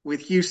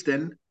with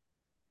Houston.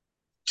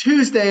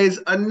 Tuesday's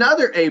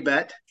another A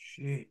bet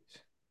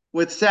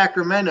with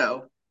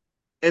Sacramento.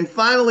 And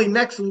finally,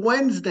 next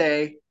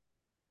Wednesday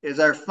is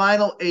our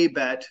final A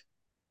bet.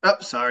 Oh,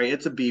 sorry,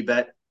 it's a B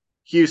bet.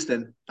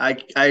 Houston. I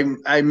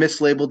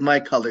mislabeled my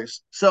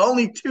colors. So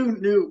only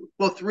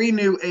three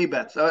new A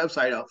bets. Oh, I'm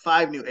sorry, no,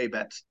 5 new A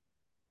bets.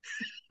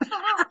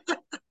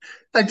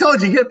 I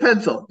told you, get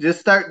pencil. Just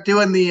start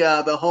doing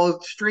the whole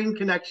string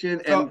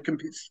connection and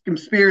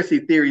conspiracy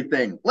theory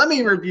thing. Let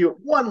me review it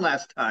one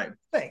last time.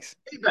 Thanks.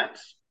 A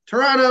bets.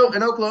 Toronto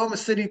and Oklahoma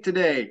City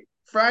today.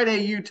 Friday,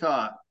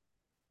 Utah.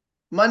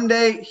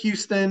 Monday,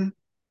 Houston.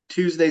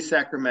 Tuesday,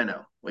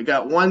 Sacramento. We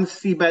got one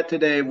C bet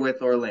today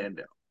with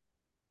Orlando.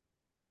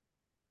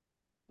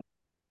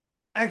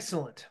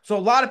 Excellent. So a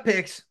lot of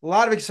picks, a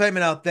lot of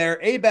excitement out there.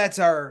 A bets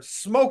are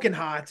smoking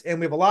hot, and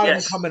we have a lot of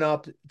them coming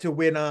up to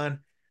win on.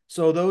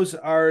 So those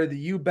are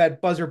the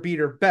YouBet buzzer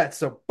beater bets.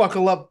 So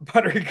buckle up,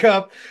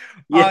 Buttercup.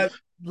 Yes.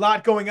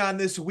 Lot going on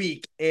this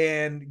week,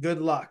 and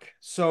good luck.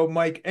 So,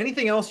 Mike,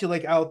 anything else you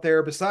like out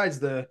there besides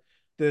the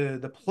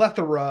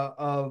plethora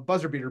of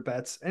buzzer beater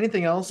bets?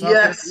 Anything else out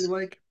there you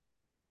like?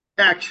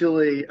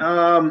 Actually,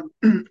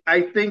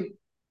 I think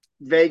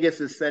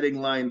Vegas is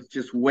setting lines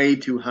just way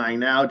too high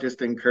now, just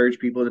to encourage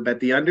people to bet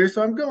the under.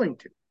 So I'm going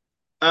to.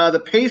 The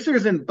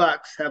Pacers and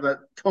Bucks have a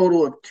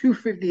total of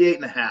 258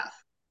 and a half.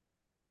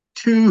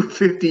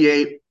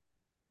 258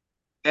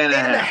 and a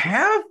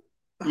half.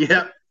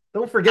 Yep.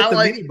 Don't forget the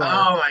mini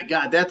bar. Oh my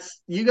God,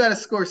 you got to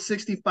score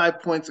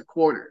 65 points a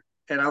quarter,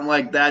 and I'm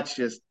like, that's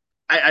just.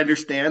 I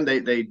understand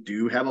they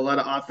do have a lot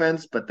of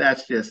offense, but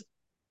that's just.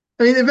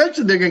 I mean,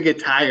 eventually they're gonna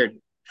get tired.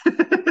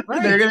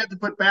 Right. They're gonna have to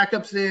put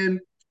backups in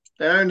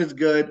that aren't as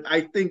good.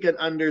 I think an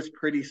under is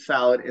pretty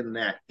solid in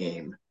that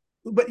game.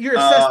 But your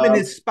assessment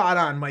is spot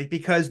on, Mike,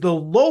 because the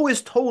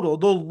lowest total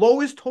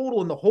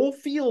in the whole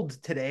field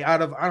today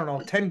out of, I don't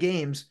know, 10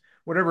 games,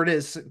 whatever it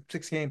is,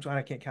 6 games,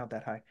 I can't count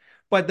that high.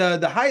 But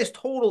the highest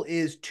total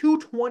is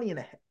 220 and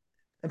a half.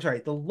 I'm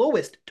sorry, the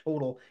lowest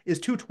total is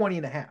 220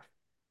 and a half.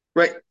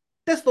 Right.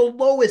 That's the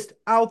lowest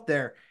out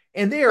there.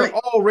 and they are Right.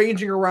 all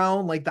ranging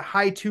around like the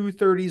high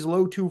 230s,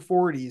 low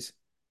 240s.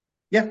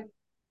 Yeah.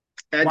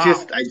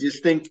 Wow. I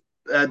just think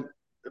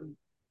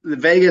the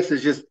Vegas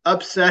is just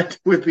upset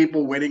with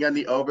people winning on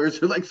the overs.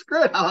 They're like,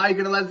 screw it, how high are you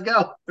gonna let's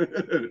go?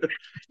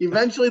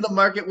 Eventually the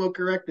market will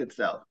correct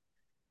itself.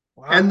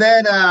 Wow. And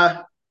then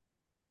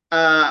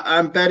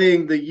I'm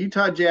betting the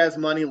Utah Jazz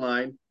money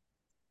line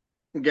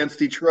against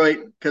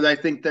Detroit because I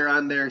think they're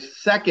on their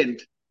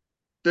second.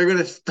 They're going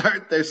to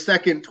start their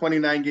second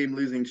 29 game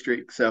losing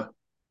streak. So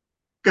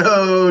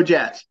go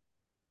Jazz.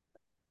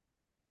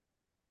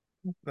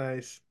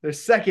 Nice. Their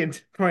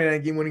second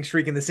 29 game winning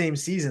streak in the same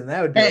season.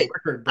 That would be a Hey,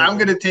 record I'm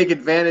going breaker. to take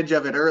advantage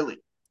of it early.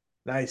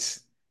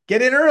 Nice.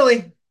 Get in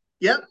early.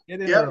 Yep.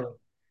 Get in Yep.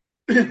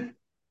 early.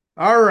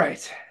 All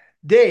right.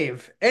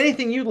 Dave,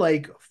 anything you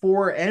like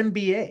for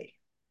NBA?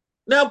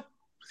 Nope.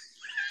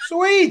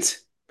 Sweet.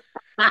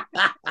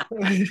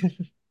 If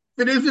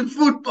it isn't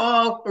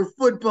football or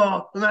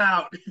football, I'm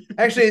out.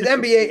 Actually, it's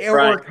NBA or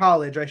Right.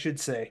 college, I should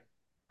say.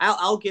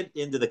 I'll get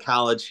into the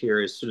college here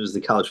as soon as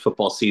the college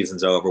football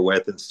season's over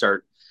with and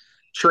start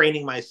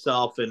training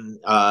myself and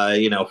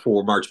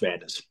for March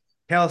Madness. Yes.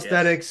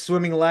 Calisthenics,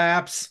 swimming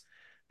laps,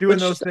 doing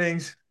Which, those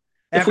things.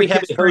 if we have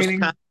Abacus a host,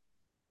 training.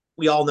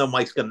 we all know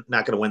Mike's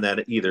not going to win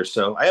that either.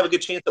 So I have a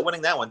good chance at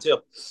winning that one too.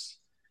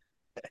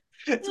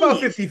 It's about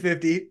Jeez.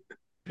 50-50.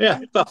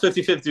 Yeah, about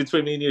 50-50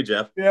 between me and you,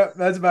 Jeff. Yeah,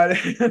 that's about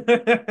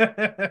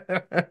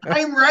it.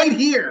 I'm right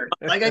here.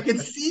 Like I can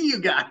see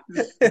you guys.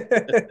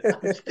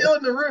 I'm still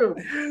in the room.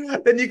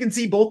 Then you can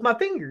see both my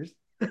fingers.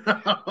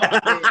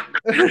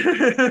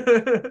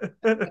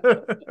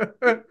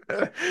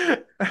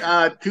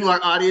 Oh, to our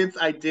audience,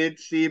 I did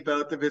see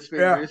both of his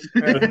Yeah, fingers.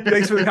 yeah.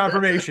 Thanks for the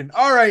confirmation.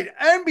 All right,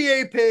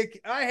 NBA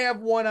pick. I have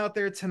one out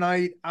there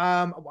tonight.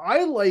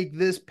 I like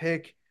this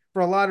pick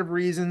for a lot of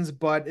reasons,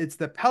 but it's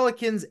the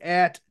Pelicans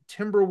at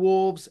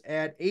Timberwolves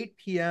at 8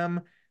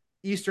 p.m.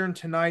 Eastern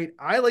tonight.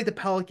 I like the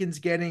Pelicans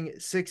getting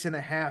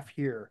 6.5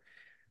 here.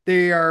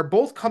 They are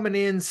both coming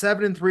in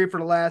 7-3 for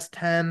the last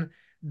 10.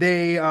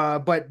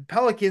 But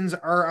Pelicans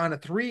are on a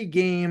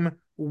 3-game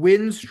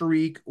win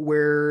streak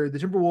where the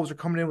Timberwolves are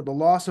coming in with a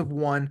loss of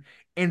one.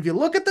 And if you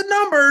look at the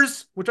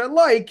numbers, which I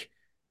like,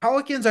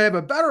 Pelicans I have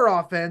a better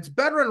offense,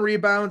 better in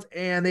rebounds,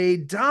 and they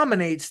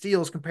dominate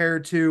steals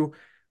compared to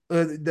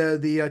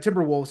the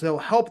Timberwolves. They'll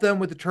help them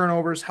with the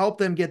turnovers, help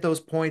them get those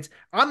points.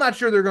 I'm not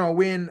sure they're going to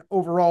win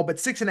overall, but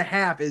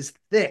 6.5 is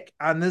thick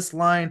on this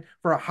line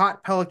for a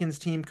hot Pelicans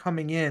team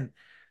coming in.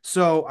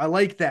 So I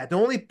like that. The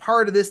only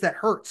part of this that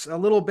hurts a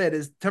little bit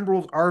is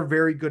Timberwolves are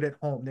very good at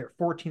home. They're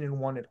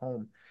 14-1 at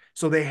home.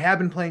 So they have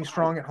been playing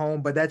strong at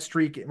home, but that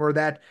streak or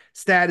that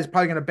stat is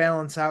probably going to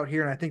balance out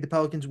here. And I think the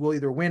Pelicans will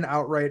either win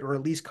outright or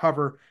at least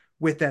cover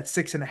with that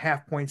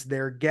 6.5 points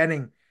they're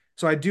getting.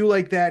 So I do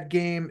like that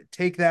game.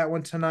 Take that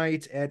one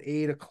tonight at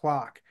 8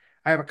 o'clock.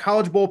 I have a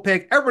college bowl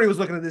pick. Everybody was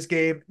looking at this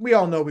game. We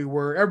all know we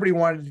were. Everybody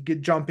wanted to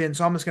jump in.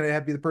 So I'm just going to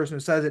have to be the person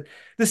who says it.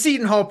 The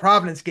Seton Hall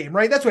Providence game,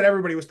 right? That's what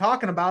everybody was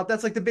talking about.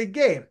 That's like the big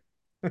game.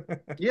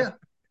 Yeah.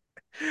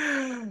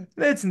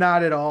 It's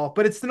not at all,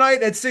 but it's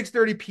tonight at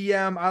 6:30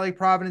 p.m. I like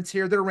Providence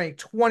here. They're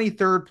ranked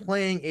 23rd,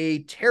 playing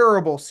a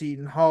terrible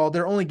Seton Hall.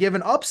 They're only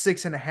giving up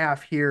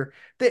 6.5 here.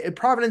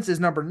 Providence is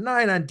number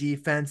 9 on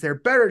defense. They're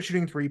better at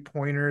shooting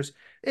 3-pointers.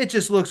 It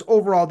just looks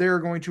overall they're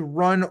going to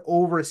run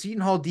over a Seton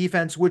Hall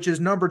defense, which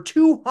is number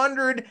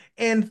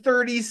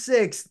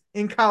 236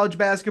 in college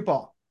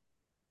basketball.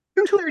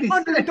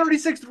 236.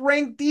 236th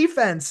ranked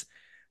defense.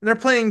 And they're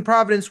playing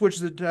Providence, which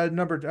is the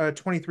number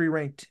 23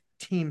 ranked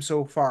team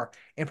so far.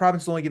 And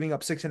Providence is only giving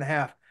up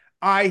 6.5.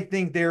 I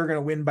think they're going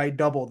to win by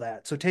double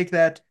that. So take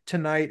that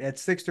tonight at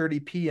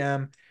 6:30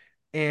 p.m.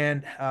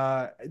 And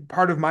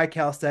part of my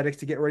calisthenics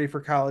to get ready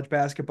for college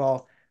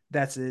basketball.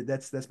 That's it.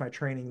 That's my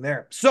training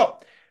there. So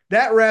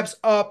that wraps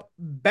up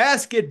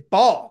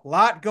basketball. A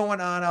lot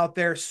going on out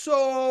there.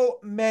 So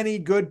many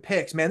good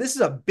picks, man. This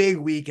is a big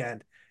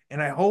weekend.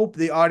 And I hope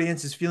the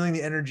audience is feeling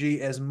the energy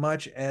as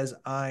much as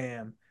I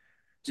am.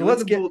 So Doing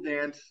let's the get bull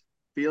dance,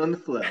 feeling the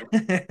flow.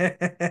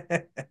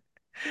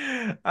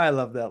 I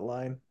love that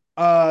line.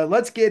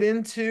 Let's get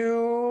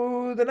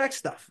into the next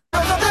stuff.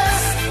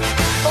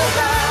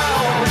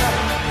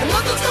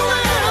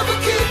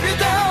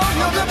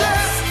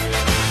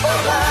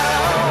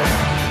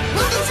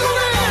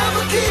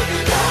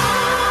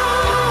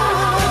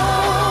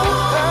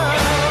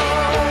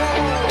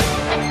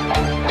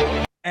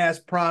 As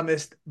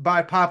promised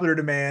by popular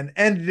demand,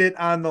 ended it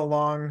on the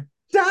long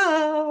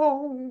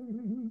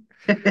down.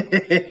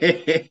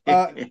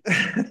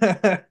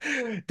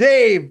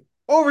 Dave,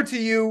 over to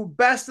you.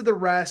 Best of the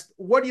rest.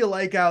 What do you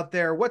like out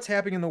there? What's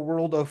happening in the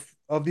world of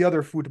the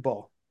other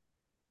football?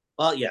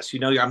 Well, yes, I'm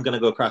going to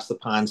go across the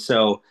pond.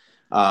 So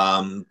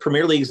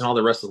Premier Leagues and all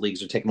the rest of the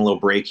leagues are taking a little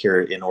break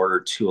here in order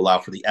to allow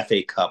for the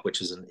FA Cup,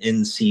 which is an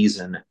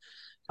in-season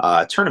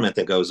tournament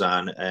that goes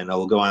on, and it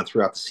will go on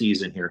throughout the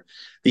season here.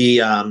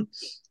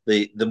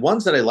 The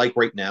ones that I like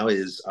right now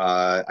is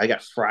I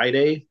got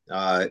Friday,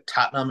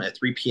 Tottenham at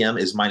 3 p.m.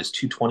 is minus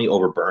 220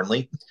 over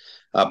Burnley.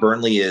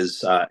 Burnley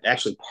is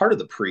actually part of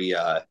the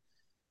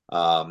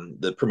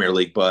the Premier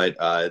League, but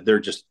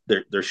they're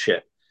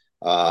shit.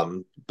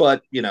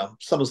 But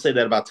some will say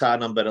that about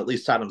Tottenham, but at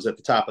least Tottenham's at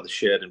the top of the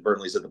shit and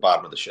Burnley's at the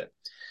bottom of the shit.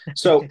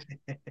 So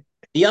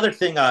the other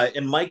thing,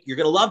 and Mike, you're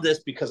gonna love this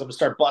because I'm gonna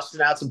start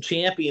busting out some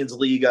Champions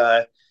League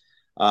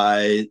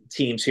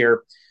teams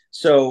here.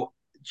 So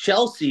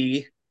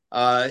Chelsea,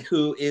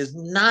 who is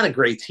not a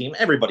great team,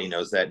 everybody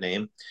knows that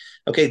name.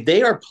 Okay,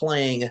 they are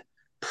playing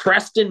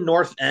Preston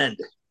North End,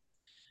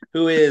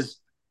 who is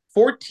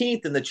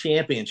 14th in the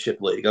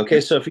Championship League. Okay,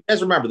 so if you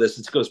guys remember this,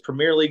 it goes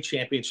Premier League,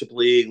 Championship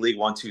League, League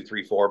 1, 2,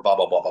 3, 4, blah,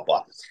 blah, blah, blah,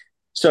 blah.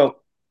 So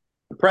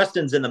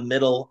Preston's in the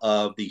middle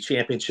of the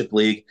Championship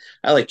League.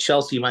 I like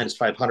Chelsea minus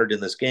 500 in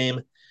this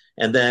game.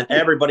 And then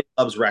everybody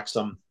loves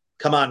Wrexham.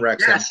 Come on,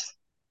 Wrexham. Yes.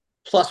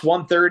 Plus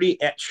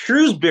 130 at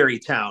Shrewsbury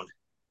Town.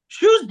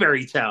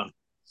 Shrewsbury Town.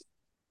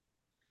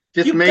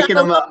 Just making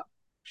them up.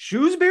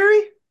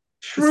 Shrewsbury?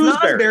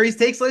 Shrewsbury. Snozberries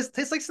taste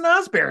like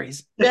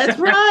snozberries. That's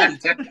right.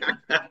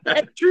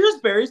 And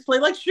Shrewsbury's play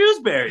like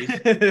Shrewsbury's.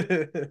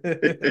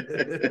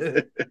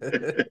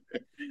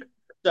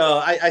 So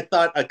I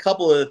thought a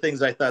couple of the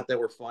things I thought that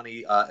were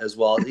funny as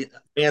well.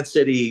 Man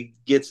City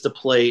gets to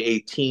play a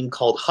team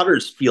called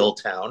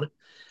Huddersfield Town.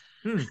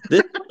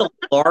 This is the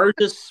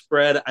largest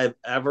spread I've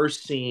ever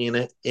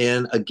seen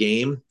in a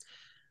game.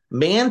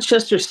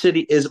 Manchester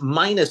City is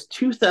minus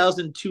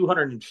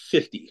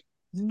 2,250.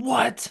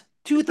 What?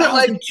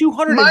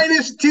 2,200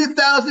 minus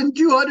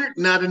 2,200?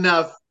 Not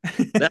enough.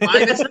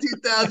 Minus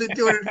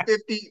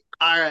 2,250.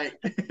 All right.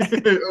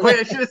 Wait,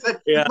 I should have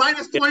said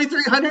minus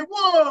 2,300.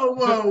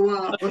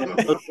 Whoa.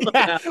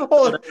 Yeah,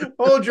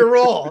 hold your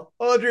roll.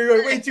 Hold your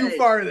roll. Way too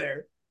far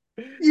there.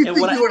 You think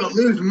you want to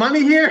lose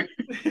money here?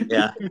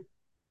 Yeah.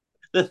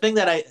 The thing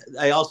that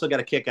I also got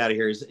a kick out of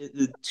here is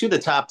to the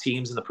top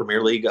teams in the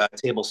Premier League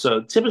table. So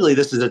typically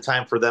this is a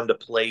time for them to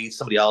play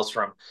somebody else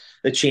from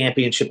the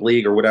Championship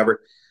League or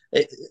whatever.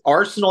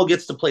 Arsenal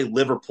gets to play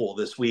Liverpool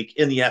this week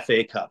in the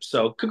FA Cup.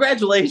 So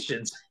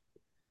congratulations.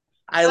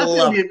 That's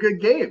going to be a good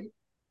game.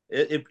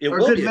 It or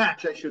will good be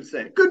match, I should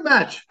say. Good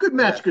match. Good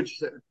match. Yeah. Good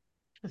sir.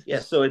 Yeah,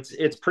 so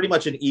it's pretty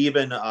much an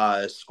even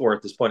score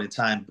at this point in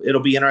time.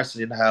 It'll be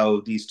interesting in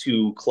how these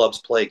two clubs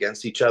play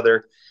against each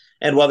other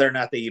and whether or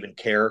not they even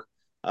care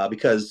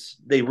because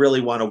they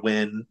really want to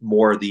win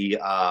more of the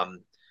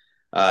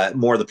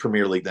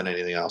Premier League than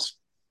anything else.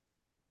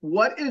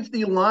 What is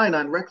the line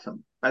on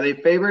Wrexham? Are they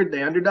favored?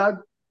 The underdog?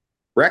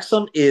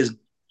 Wrexham is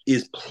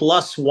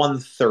plus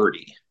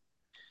 130.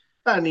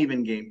 About an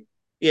even game.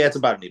 Yeah, it's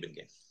about an even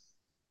game.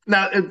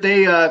 Now, if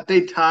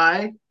they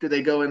tie, do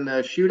they go in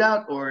the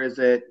shootout or is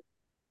it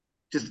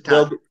just a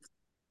tie?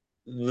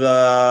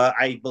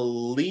 I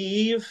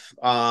believe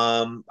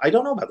I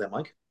don't know about that,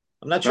 Mike.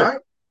 I'm not sure. Right.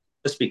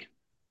 Let's speak.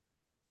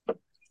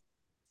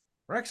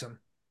 Wrexham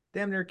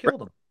damn near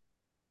killed him.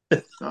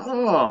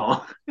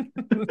 Oh.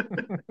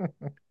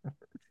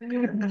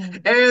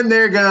 And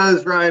there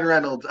goes Ryan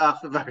Reynolds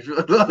off of our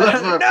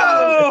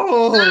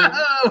No,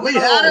 we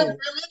had him for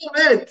a little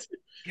bit.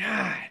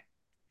 God,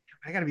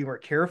 I got to be more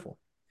careful.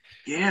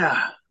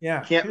 Yeah.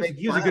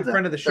 He was a good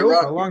friend of the show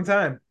for a long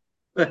time.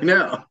 I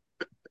know.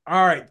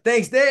 All right,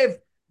 thanks, Dave.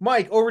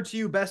 Mike, over to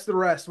you. Best of the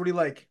rest. What do you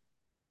like?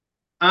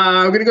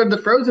 I'm gonna go to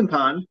the Frozen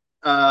Pond.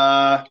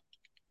 Got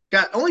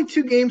only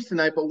 2 games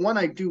tonight, but one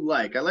I do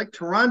like. I like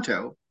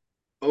Toronto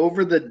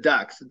over the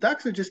Ducks. The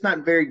Ducks are just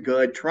not very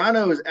good.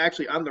 Toronto is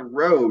actually on the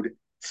road,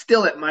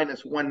 still at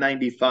minus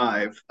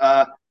 195.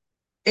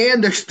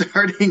 And they're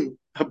starting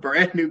a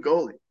brand new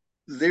goalie,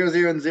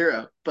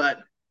 0-0-0. But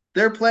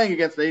they're playing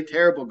against a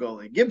terrible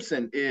goalie.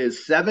 Gibson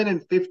is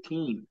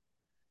 7-15.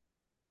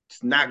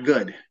 It's not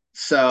good.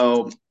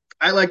 So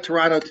I like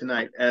Toronto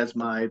tonight as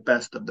my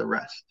best of the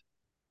rest.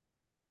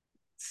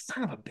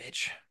 Son of a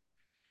bitch.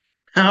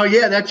 Oh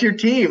yeah, that's your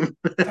team.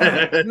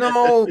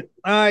 No,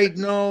 I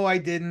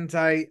didn't.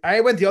 I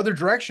went the other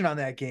direction on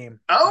that game.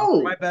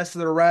 Oh, my best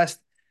of the rest.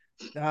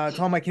 To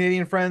all my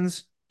Canadian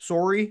friends,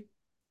 sorry.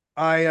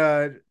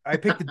 I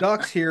picked the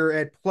Ducks here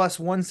at plus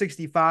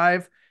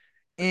 165.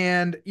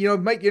 And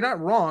Mike, you're not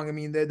wrong. I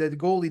mean, the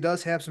goalie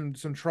does have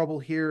some trouble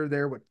here.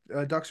 There, with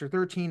Ducks are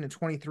 13 and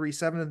 23,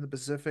 7th in the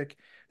Pacific.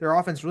 Their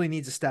offense really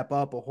needs to step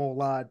up a whole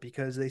lot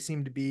because they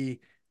seem to be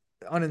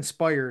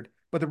uninspired.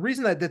 But the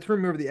reason that threw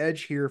me over the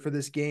edge here for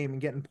this game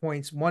and getting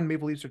points, one,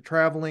 Maple Leafs are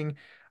traveling.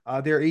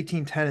 They're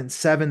 18, 10, and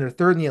 7. They're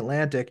third in the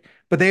Atlantic,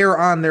 but they are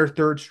on their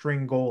third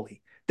string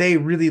goalie. They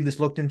really just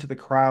looked into the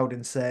crowd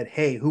and said,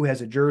 hey, who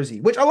has a jersey?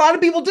 Which a lot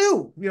of people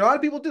do. A lot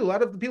of people do. A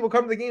lot of the people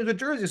come to the games with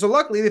jerseys. So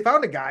luckily they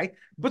found a guy,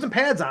 put some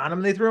pads on him,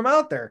 and they threw him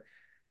out there.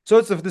 So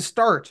it's the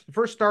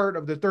first start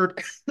of the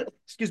third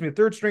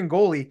string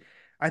goalie.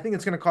 I think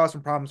it's going to cause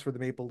some problems for the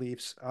Maple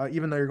Leafs,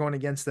 even though you're going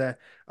against an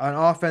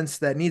offense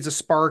that needs a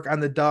spark on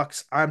the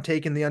Ducks. I'm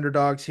taking the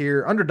underdogs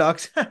here.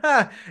 Underdogs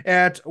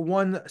at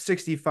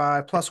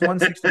 165, plus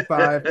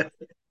 165.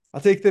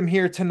 I'll take them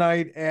here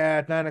tonight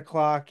at 9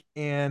 o'clock,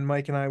 and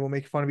Mike and I will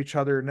make fun of each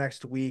other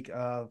next week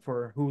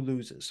for who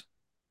loses.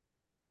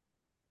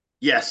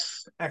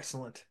 Yes.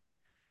 Excellent.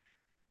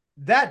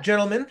 That,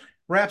 gentlemen,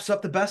 wraps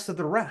up the best of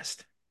the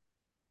rest.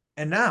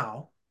 And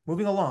now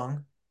moving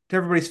along to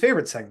everybody's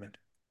favorite segment.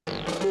 And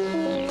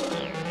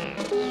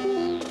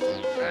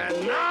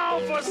now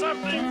for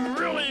something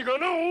really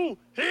gonna.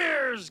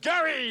 Here's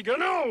Gary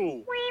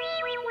Gano.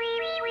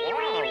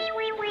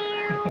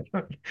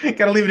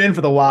 Gotta leave it in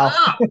for the wow.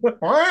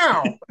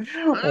 Wow.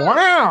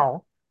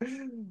 Wow.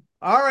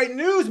 All right,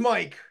 news,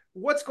 Mike.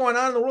 What's going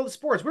on in the world of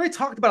sports? We already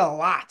talked about it a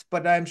lot,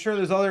 but I'm sure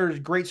there's other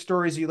great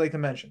stories you'd like to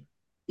mention.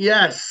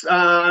 Yes,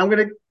 I'm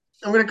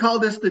gonna call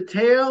this the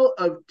tale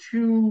of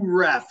two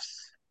refs.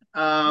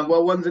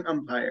 Well, one's an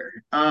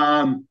umpire.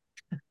 I'm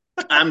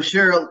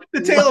sure.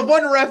 The tale of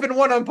one ref and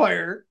one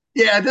umpire.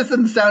 Yeah, this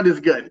doesn't sound as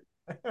good.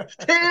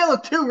 Tale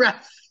of two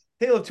refs.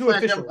 Tale of two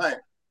officials.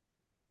 Umpire.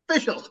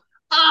 Officials.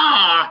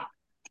 Ah,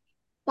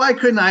 why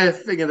couldn't I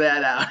have figured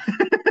that out?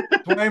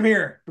 That's why I'm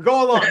here. But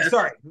go along. Yes.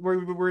 Sorry.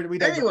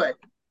 Anyway,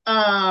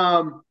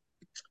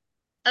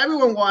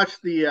 everyone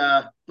watched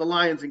the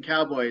Lions and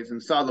Cowboys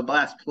and saw the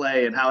last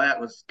play and how that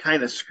was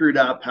kind of screwed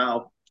up.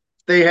 How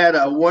they had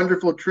a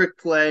wonderful trick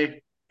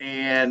play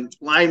and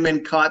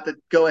lineman caught the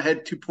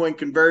go-ahead 2-point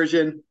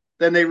conversion.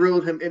 Then they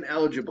ruled him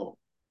ineligible,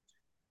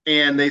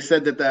 and they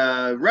said that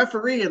the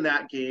referee in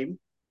that game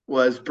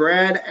was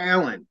Brad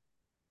Allen.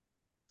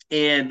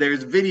 And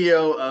there's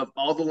video of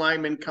all the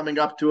linemen coming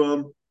up to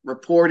him,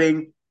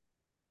 reporting.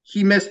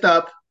 He messed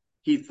up.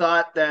 He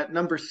thought that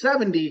number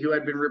 70, who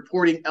had been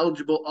reporting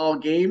eligible all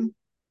game,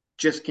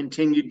 just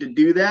continued to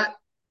do that.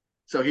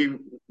 So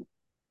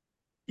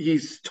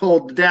he's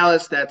told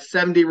Dallas that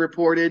 70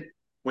 reported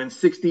when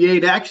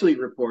 68 actually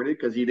reported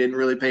because he didn't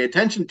really pay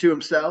attention to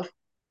himself.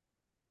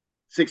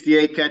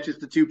 68 catches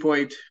the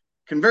 2-point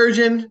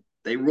conversion.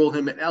 They rule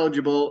him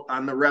ineligible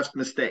on the ref's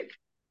mistake.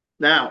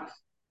 Now,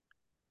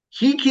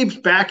 he keeps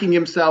backing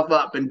himself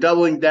up and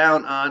doubling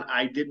down on,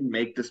 I didn't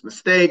make this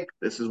mistake.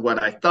 This is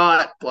what I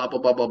thought, blah, blah,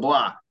 blah, blah,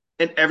 blah.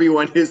 And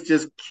everyone is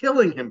just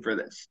killing him for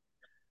this.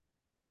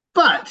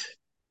 But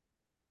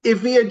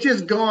if he had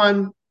just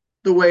gone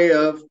the way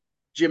of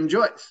Jim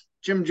Joyce,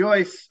 Jim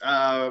Joyce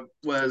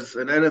was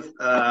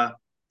an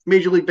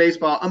Major League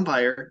Baseball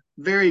umpire,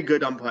 very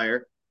good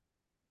umpire.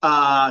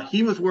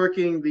 He was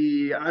working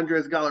the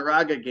Andres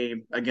Galarraga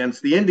game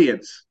against the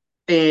Indians,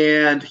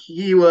 and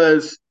he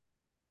was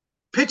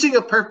pitching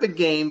a perfect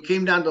game,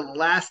 came down to the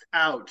last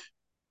out,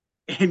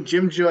 and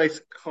Jim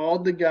Joyce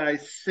called the guy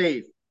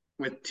safe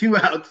with 2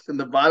 outs in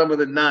the bottom of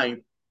the ninth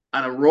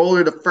on a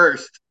roller to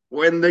first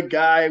when the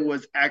guy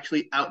was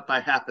actually out by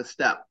half a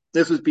step.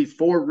 This was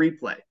before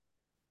replay.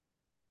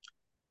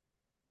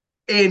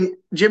 And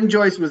Jim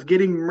Joyce was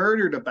getting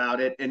murdered about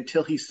it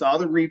until he saw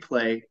the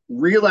replay,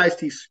 realized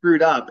he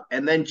screwed up,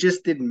 and then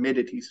just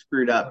admitted he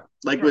screwed up.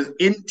 Like, was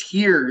in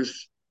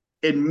tears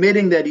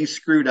admitting that he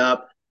screwed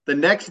up. The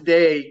next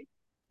day,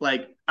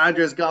 like,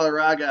 Andres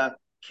Galarraga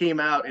came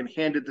out and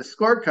handed the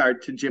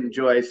scorecard to Jim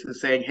Joyce and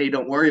saying, hey,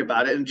 don't worry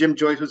about it. And Jim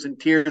Joyce was in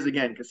tears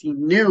again because he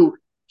knew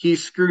he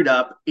screwed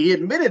up. He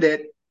admitted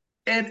it.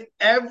 And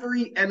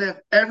every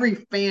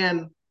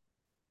fan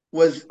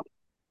was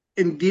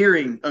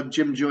endearing of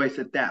Jim Joyce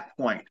at that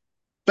point.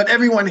 But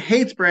everyone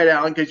hates Brad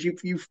Allen because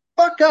you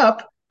fuck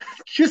up,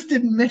 just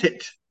admit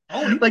it.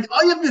 Like,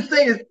 all you have to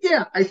say is,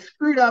 yeah, I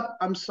screwed up.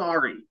 I'm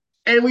sorry.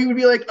 And we would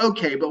be like,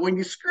 okay, but when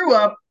you screw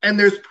up and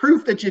there's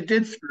proof that you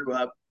did screw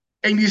up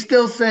and you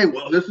still say,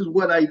 well, this is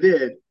what I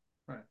did,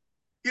 right,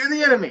 you're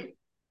the enemy.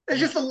 It's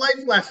just a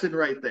life lesson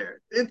right there.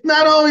 It's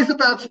not always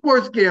about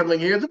sports gambling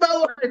here. It's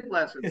about life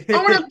lessons.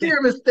 Own up to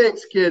your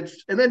mistakes,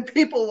 kids, and then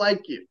people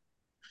like you.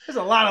 There's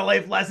a lot of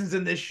life lessons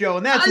in this show,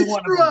 and that's I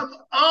one screw up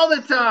all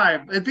the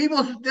time, and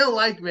people still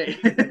like me.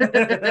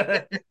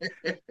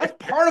 That's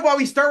part of why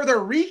we start with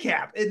our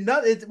recap.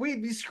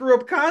 We screw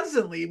up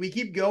constantly. We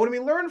keep going and we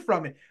learn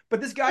from it.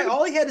 But this guy,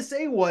 all he had to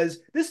say was,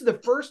 this is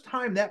the first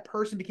time that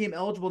person became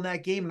eligible in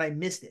that game, and I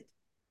missed it.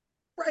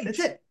 Right. That's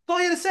it. That's all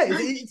he had to say.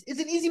 Right. It's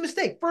an easy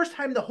mistake. First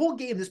time the whole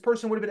game, this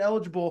person would have been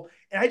eligible,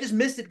 and I just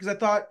missed it because I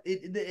thought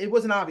it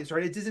wasn't obvious,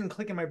 right? It didn't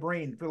click in my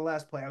brain for the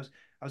last play.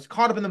 I was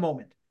caught up in the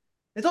moment.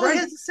 That's all he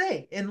has to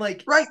say. And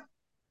like, right.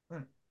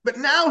 But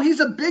now he's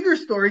a bigger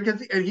story because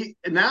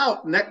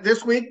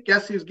this week,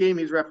 guess whose game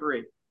he's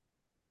refereeing?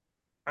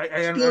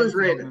 Steelers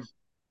Ravens.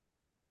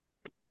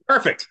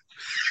 Perfect.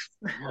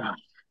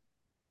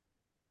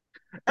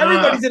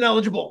 Everybody's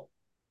ineligible.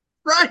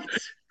 Right.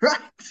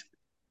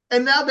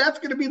 And now that's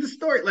going to be the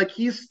story. Like,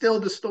 he's still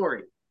the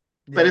story,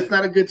 but it's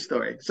not a good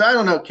story. So I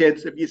don't know,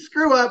 kids. If you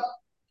screw up,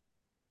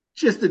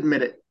 just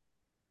admit it,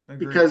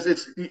 because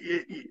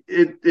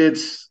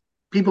it's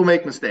people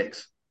make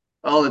mistakes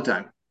all the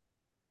time.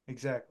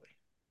 Exactly.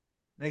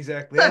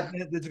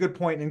 That's a good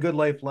point and good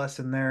life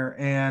lesson there.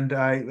 And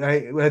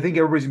I think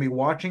everybody's gonna be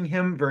watching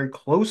him very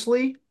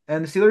closely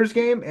in the Steelers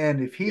game.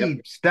 And if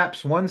he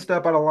steps one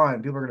step out of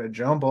line, people are gonna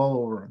jump all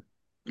over him.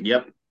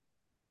 Yep.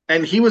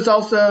 And he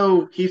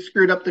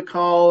screwed up the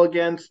call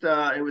against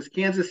it was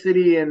Kansas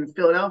City and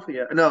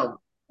Philadelphia. No.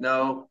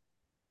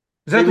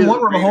 Is that the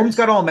one where Mahomes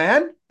got all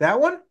mad?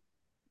 That one?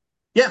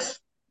 Yes.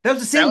 That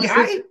was the same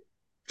guy?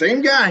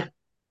 Same guy.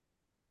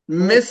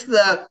 Missed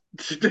the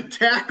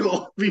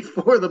tackle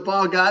before the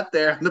ball got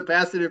there, and the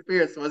pass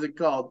interference wasn't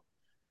called.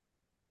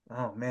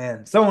 Oh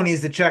man, someone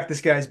needs to check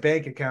this guy's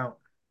bank account.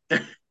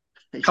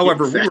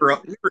 However,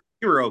 Exactly.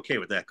 we were okay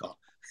with that call.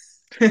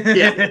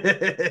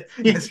 Yeah.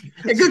 Yes,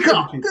 Yeah, good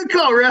call. Good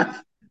call,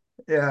 ref.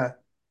 yeah.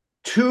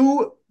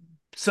 Two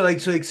so like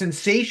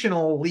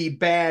sensationally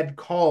bad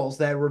calls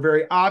that were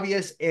very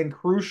obvious and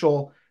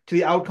crucial to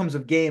the outcomes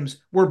of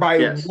games were by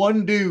Yes.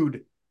 one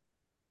dude.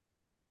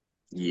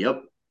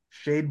 Yep.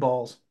 Shade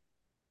balls.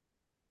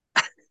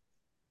 I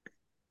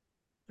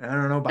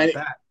don't know about And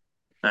that.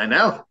 I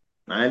know.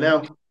 I I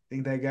know.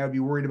 think that guy would be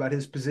worried about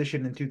his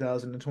position in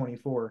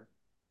 2024.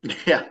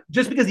 Yeah.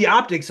 Just because the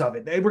optics of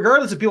it,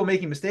 regardless of people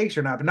making mistakes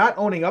or not, but not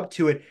owning up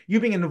to it, you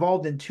being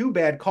involved in two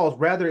bad calls,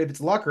 rather if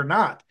it's luck or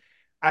not.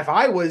 If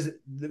I was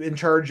in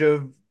charge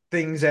of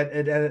things at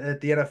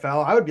the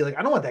NFL, I would be like,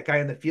 I don't want that guy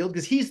in the field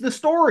because he's the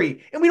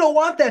story. And we don't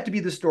want that to be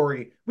the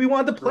story. We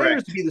want the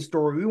players to Correct. be the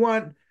story. We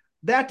want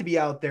that to be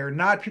out there,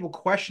 not people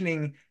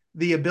questioning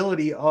the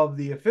ability of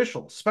the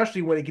officials,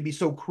 especially when it can be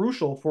so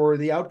crucial for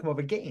the outcome of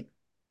a game.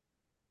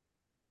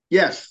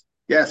 Yes.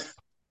 Yes.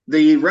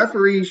 The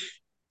referees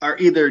are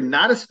either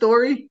not a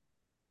story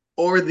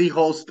or the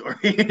whole story.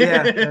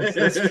 Yeah,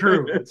 that's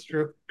true. That's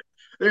true.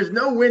 There's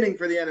no winning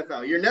for the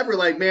NFL. You're never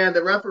like, man,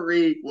 the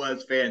referee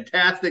was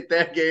fantastic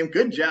that game.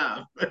 Good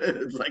job.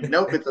 It's like,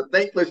 nope, it's a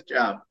thankless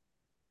job.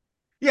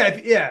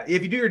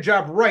 If you do your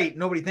job right,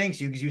 nobody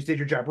thanks you because you did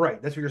your job right.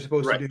 That's what you're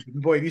supposed to Right. do.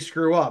 Boy, if you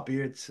screw up,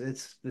 it's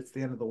the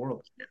end of the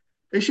world.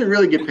 They should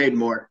really get paid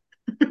more.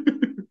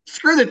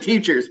 Screw the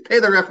teachers, pay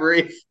the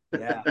referees.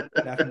 Yeah,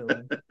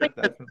 definitely,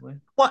 definitely.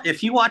 Well,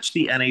 if you watch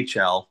the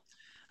NHL,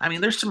 I mean,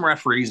 there's some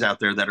referees out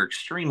there that are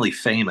extremely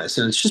famous,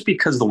 and it's just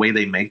because of the way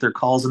they make their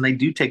calls, and they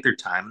do take their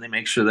time and they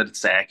make sure that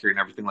it's accurate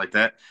and everything like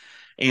that.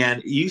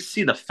 And you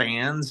see the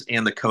fans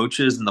and the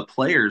coaches and the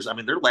players, I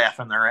mean, they're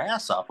laughing their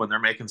ass off when they're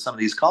making some of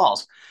these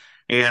calls.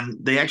 And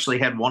they actually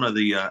had one of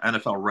the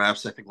NFL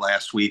refs, I think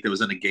last week, that was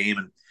in a game,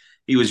 and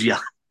he was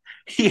yelling.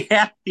 He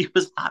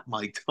was hot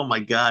mic'd. Oh my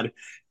God.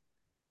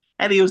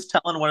 And he was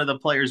telling one of the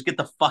players, get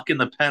the fuck in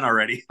the pen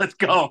already. Let's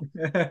go.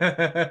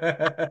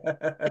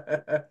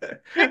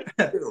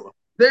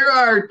 There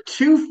are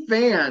two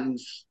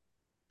fans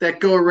that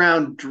go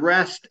around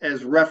dressed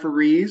as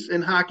referees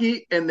in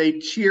hockey and they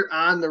cheer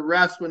on the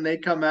refs when they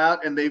come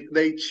out and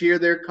they cheer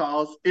their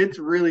calls. It's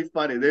really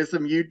funny. There's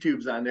some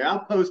YouTubes on there. I'll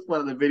post one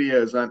of the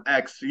videos on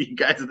X for you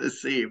guys to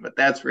see, but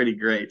that's pretty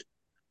great.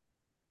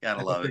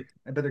 Gotta love it.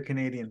 I bet they're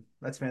Canadian.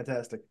 That's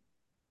fantastic.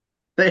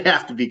 They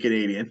have to be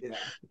Canadian. Yeah,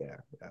 yeah,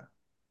 yeah.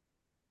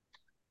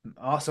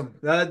 Awesome.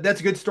 That's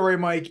a good story,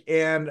 Mike.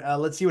 And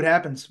let's see what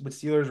happens with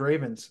Steelers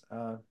Ravens.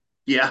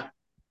 Yeah.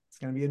 It's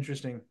going to be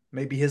interesting.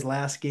 Maybe his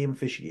last game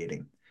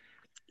officiating.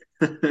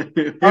 Him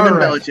All and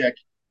right. Belichick.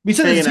 We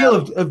said the Hanging tale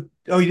out. of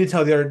oh, you did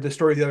tell the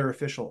story of the other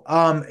official.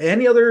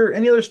 Any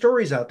other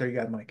stories out there you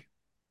got, Mike?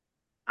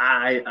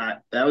 I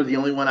that was the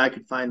only one I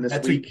could find this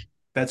That's a week.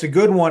 that's a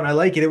good one. I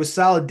like it. It was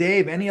solid,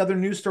 Dave. Any other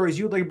news stories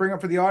you would like to bring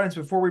up for the audience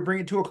before we bring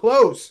it to a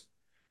close?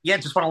 Yeah,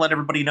 just want to let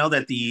everybody know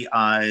that the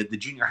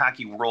Junior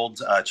Hockey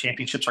World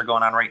Championships are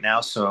going on right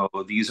now. So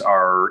these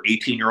are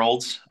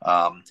 18-year-olds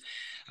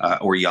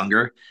or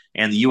younger,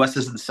 and the U.S.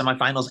 is in the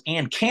semifinals,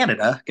 and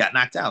Canada got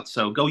knocked out.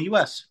 So go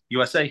U.S.,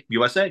 USA,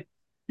 USA.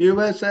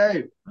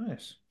 USA.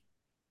 Nice.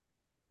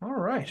 All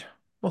right.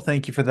 Well,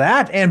 thank you for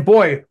that. And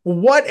boy,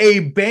 what a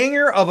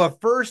banger of a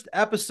first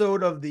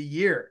episode of the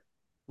year.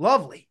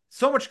 Lovely.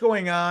 So much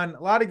going on.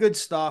 A lot of good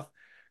stuff.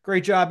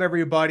 Great job,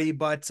 everybody.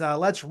 But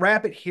let's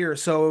wrap it here.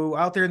 So,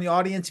 out there in the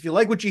audience, if you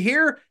like what you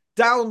hear,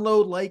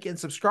 download, like, and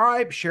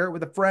subscribe. Share it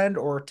with a friend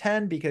or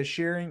 10 because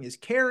sharing is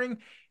caring.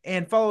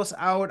 And follow us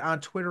out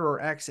on Twitter or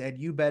X at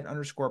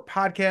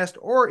YouBet_podcast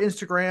or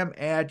Instagram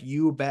at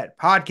YouBet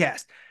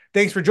Podcast.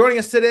 Thanks for joining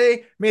us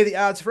today. May the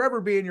odds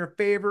forever be in your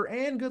favor,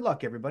 and good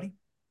luck, everybody.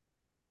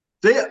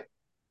 See ya.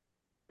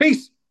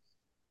 Peace.